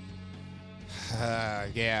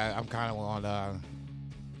 Yeah, I'm kind of on the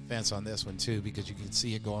fence on this one too, because you can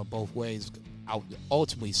see it going both ways.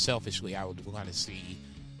 Ultimately, selfishly, I would want to see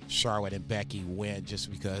Charlotte and Becky win just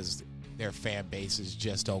because their fan bases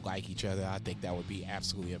just don't like each other. I think that would be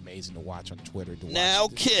absolutely amazing to watch on Twitter. Now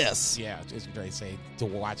kiss. Yeah, it's what they say, to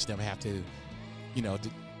watch them have to, now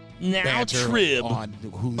banter trib on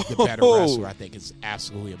who's the better wrestler. I think it's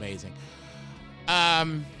absolutely amazing.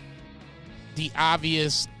 The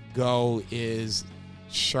obvious go is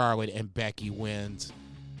Charlotte and Becky wins,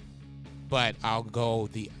 but I'll go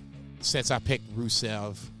since I picked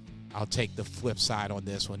Rusev, I'll take the flip side on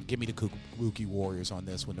this one. Give me the Kabuki Warriors on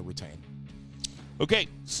this one to retain. Okay,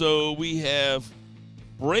 so we have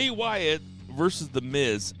Bray Wyatt versus The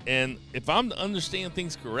Miz, and if I'm to understand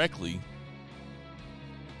things correctly,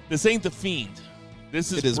 this ain't The Fiend.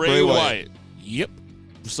 This is Bray Wyatt. Yep.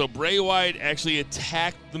 So Bray Wyatt actually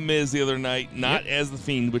attacked The Miz the other night, not as The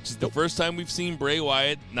Fiend, which is the first time we've seen Bray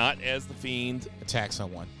Wyatt not as The Fiend Attack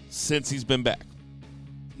someone. since he's been back.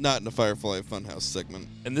 Not in the Firefly Funhouse segment.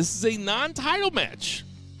 And this is a non-title match.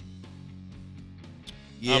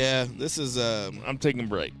 Yeah, this is. I'm taking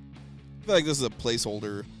Bray. I feel like this is a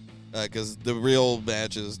placeholder because the real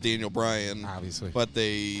match is Daniel Bryan, Obviously. but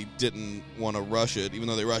they didn't want to rush it, even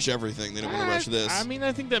though they rush everything. They didn't want to rush this. I mean,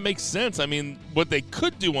 I think that makes sense. I mean, what they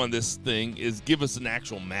could do on this thing is give us an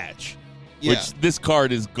actual match, Yeah. which this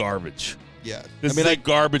card is garbage. Yeah, This I mean, is a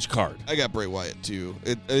garbage card. I got Bray Wyatt too.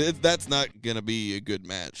 That's not gonna be a good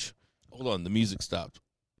match. Hold on, the music stopped.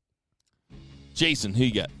 Jason, who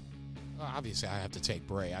you got? Well, obviously, I have to take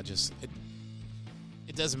Bray.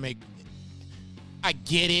 It doesn't make. I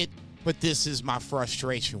get it, but this is my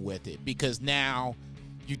frustration with it because now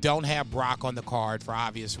you don't have Brock on the card for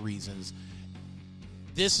obvious reasons.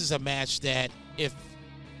 This is a match that if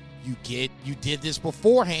you did this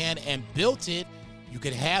beforehand and built it, you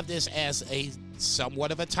could have this as a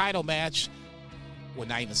somewhat of a title match. Well,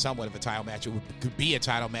 not even somewhat of a title match. It could be a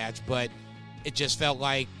title match, but it just felt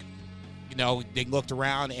like, they looked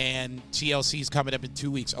around and TLC's coming up in 2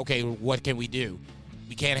 weeks. Okay, what can we do?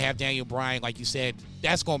 We can't have Daniel Bryan, like you said.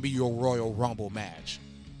 That's going to be your Royal Rumble match.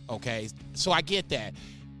 Okay, so I get that.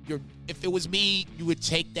 If it was me, you would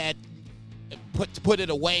take that, put it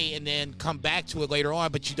away, and then come back to it later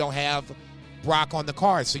on. But you don't have Brock on the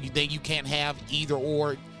card, so you can't have either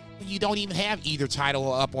or. You don't even have either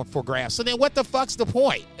title up for grabs. So then what the fuck's the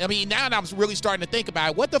point? I mean, now that I'm really starting to think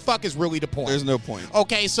about it, what the fuck is really the point? There's no point.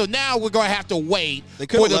 Okay, so now we're going to have to wait They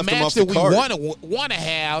for could've the left him match off that the we card. want to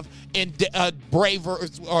have in Bray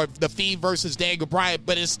or The Fiend versus Daniel Bryan.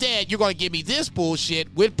 But instead, you're going to give me this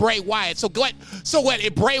bullshit with Bray Wyatt. So what?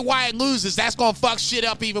 If Bray Wyatt loses, that's going to fuck shit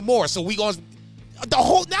up even more. So we going to...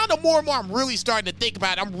 the more and more I'm really starting to think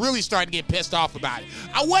about it, I'm really starting to get pissed off about it.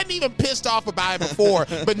 I wasn't even pissed off about it before,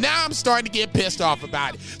 but now I'm starting to get pissed off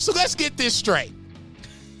about it. So let's get this straight.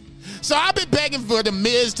 So I've been begging for The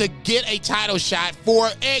Miz to get a title shot for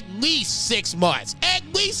at least 6 months. At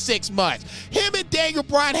least 6 months. Him and Daniel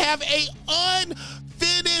Bryan have a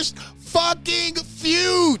unfinished fucking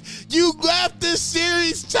feud. You left the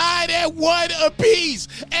series tied at 1 apiece.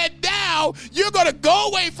 And now you're going to go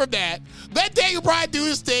away from that. Let Daniel Bryan do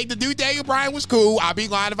his thing. The new Daniel Bryan was cool. I'd be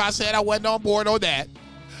lying if I said I wasn't on board on that.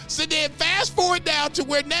 So then fast forward down to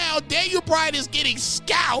where now Daniel Bryan is getting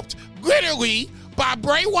scalped, literally, by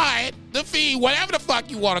Bray Wyatt, The Fiend, whatever the fuck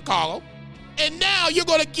you want to call him. And now you're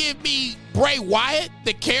going to give me Bray Wyatt,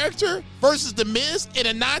 the character, versus The Miz in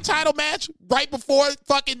a non-title match right before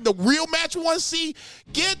fucking the real match we want to see?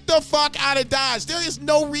 Get the fuck out of Dodge. There is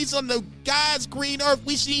no reason on the God's green earth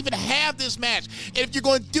we should even have this match. And if you're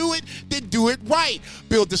going to do it, then do it right.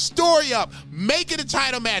 Build the story up. Make it a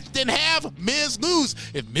title match. Then have Miz lose.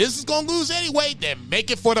 If Miz is going to lose anyway, then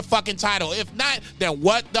make it for the fucking title. If not, then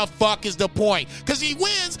what the fuck is the point? Because he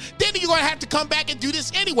wins, then you're going to have to come back and do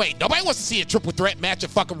this anyway. Nobody wants to see a triple threat match at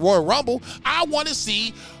fucking Royal Rumble. I want to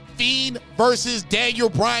see Fiend versus Daniel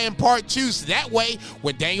Bryan Part 2. So that way,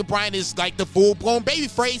 when Daniel Bryan is like the full-blown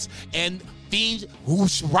babyface and Fiend, who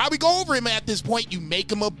should probably go over him at this point, you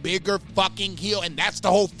make him a bigger fucking heel. And that's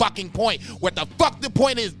the whole fucking point. What the fuck the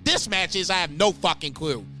point is this match is, I have no fucking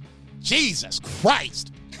clue. Jesus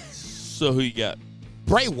Christ. So who you got?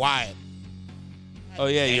 Bray Wyatt. Oh,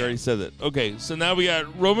 yeah, you already said that. Okay, so now we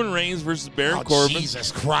got Roman Reigns versus Baron Oh, Corbin.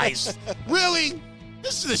 Jesus Christ. Really?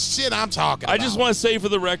 This is the shit I'm talking about. I just want to say for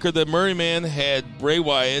the record that Murray Man had Bray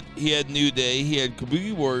Wyatt, he had New Day, he had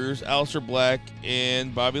Kabuki Warriors, Aleister Black,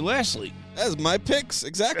 and Bobby Lashley. That's my picks,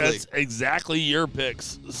 exactly. That's exactly your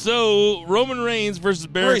picks. So, Roman Reigns versus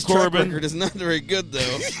Baron Murray's track Corbin. record is not very good,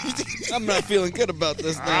 though. I'm not feeling good about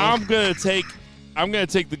this now. I'm gonna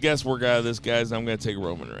take the guesswork out of this, guys. I'm gonna take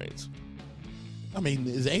Roman Reigns. I mean,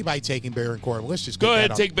 is anybody taking Baron Corbin? Let's just Go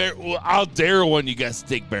ahead, take Baron. Well, I'll dare one of you guys to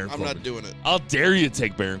take Baron I'm Corbin. not doing it. I'll dare you to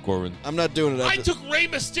take Baron Corbin. I'm not doing it. I took Rey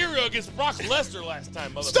Mysterio against Brock Lesnar last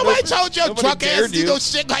time, motherfucker. Somebody told your Nobody drunk ass dared to you. do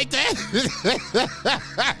shit like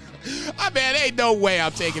that? I mean, ain't no way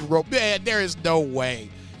I'm taking Roman. Man, there is no way.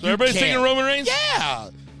 So everybody's taking Roman Reigns? Yeah.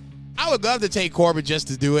 I would love to take Corbin just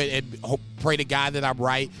to do it and pray to God that I'm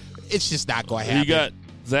right. It's just not going to Who happen. you got,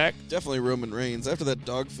 Zach? Definitely Roman Reigns. After that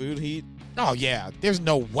dog food heat, Oh, yeah. There's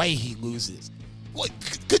no way he loses. What,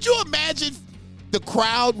 could you imagine The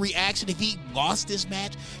crowd reaction if he lost this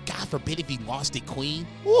match, God forbid if he lost it clean.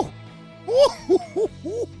 Woo.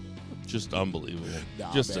 Just unbelievable.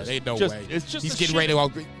 Nah, just man, a, ain't no just, way. It's just He's a getting shit, ready to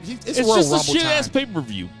go. It's It's Royal just a Rumble shit time. ass pay per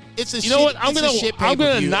view. It's a You shit, know what? I'm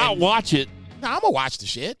gonna not watch it. No, I'm gonna watch the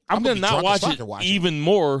shit. I'm gonna be not drunk watch as fuck it and watch even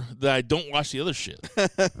more that I don't watch the other shit.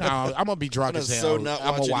 No, I'm gonna be drunk I'm as gonna hell. so not I'm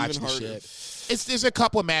watch gonna it watch even the harder. shit. There's a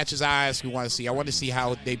couple of matches I actually want to see. I want to see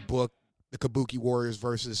how they book the Kabuki Warriors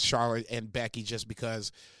versus Charlotte and Becky, just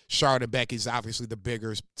because Charlotte and Becky's obviously the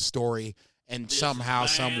bigger story, and somehow,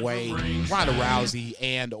 some way, Ronda Rousey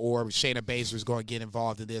and or Shayna Baszler is going to get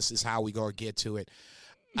involved in this. Is how we going to get to it.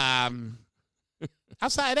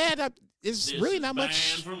 Outside of that, it's really not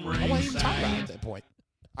much I want to even talk about at that point.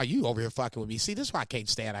 Are you over here fucking with me? See, this is why I can't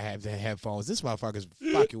stand I have the headphones. This motherfucker's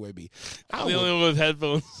fucking with me. I'm the only one with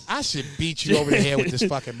headphones. I should beat you over the head with this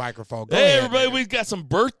fucking microphone. Go Hey, ahead, everybody, man. we've got some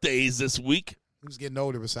birthdays this week. Who's getting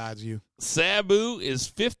older besides you? Sabu is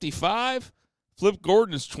 55. Flip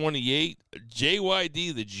Gordon is 28.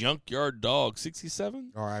 JYD, the Junkyard Dog,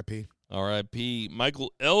 67. R.I.P. R.I.P.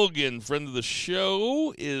 Michael Elgin, friend of the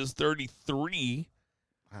show, is 33.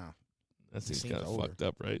 Wow. That seems seems kind of older. fucked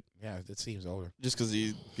up, right? Yeah, that seems older. Just because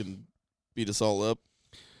he can beat us all up.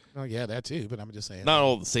 Oh, yeah, that too, but I'm just saying. Not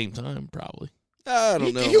all at the same time, probably. I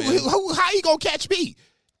don't know, man. How you going to catch me?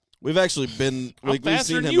 We've actually been, I'm we've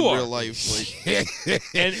faster seen than him you in are. real life. Like,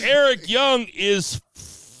 And Eric Young is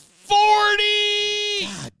 40.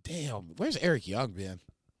 God damn. Where's Eric Young been?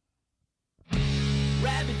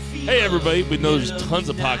 Hey, everybody. We know there's tons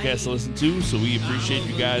of podcasts to listen to, so we appreciate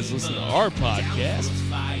you guys listening to our podcast.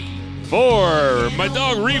 For my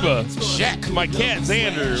dog Reba, Check. my cat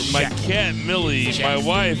Xander, my Check. cat Millie, Check. my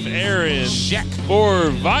wife Erin, Check. for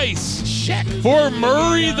Vice, Check. for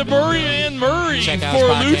Murray, the Murray and Murray, Check out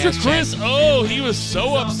for his podcast, Lucha Chris. Oh, he was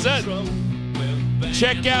so upset.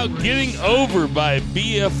 Check out Getting Over by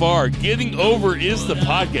BFR. Getting Over is the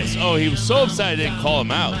podcast. Oh, he was so upset I didn't call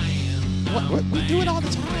him out. What? We do it all the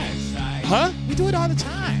time. Huh? We do it all the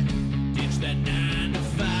time.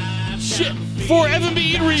 Shit. For F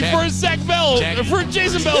B Eatery, Check. for Zach Bell, Check. for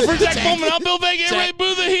Jason Bell, for Zach Check. Bowman, I'm Bill Vega, Check. Ray Boo.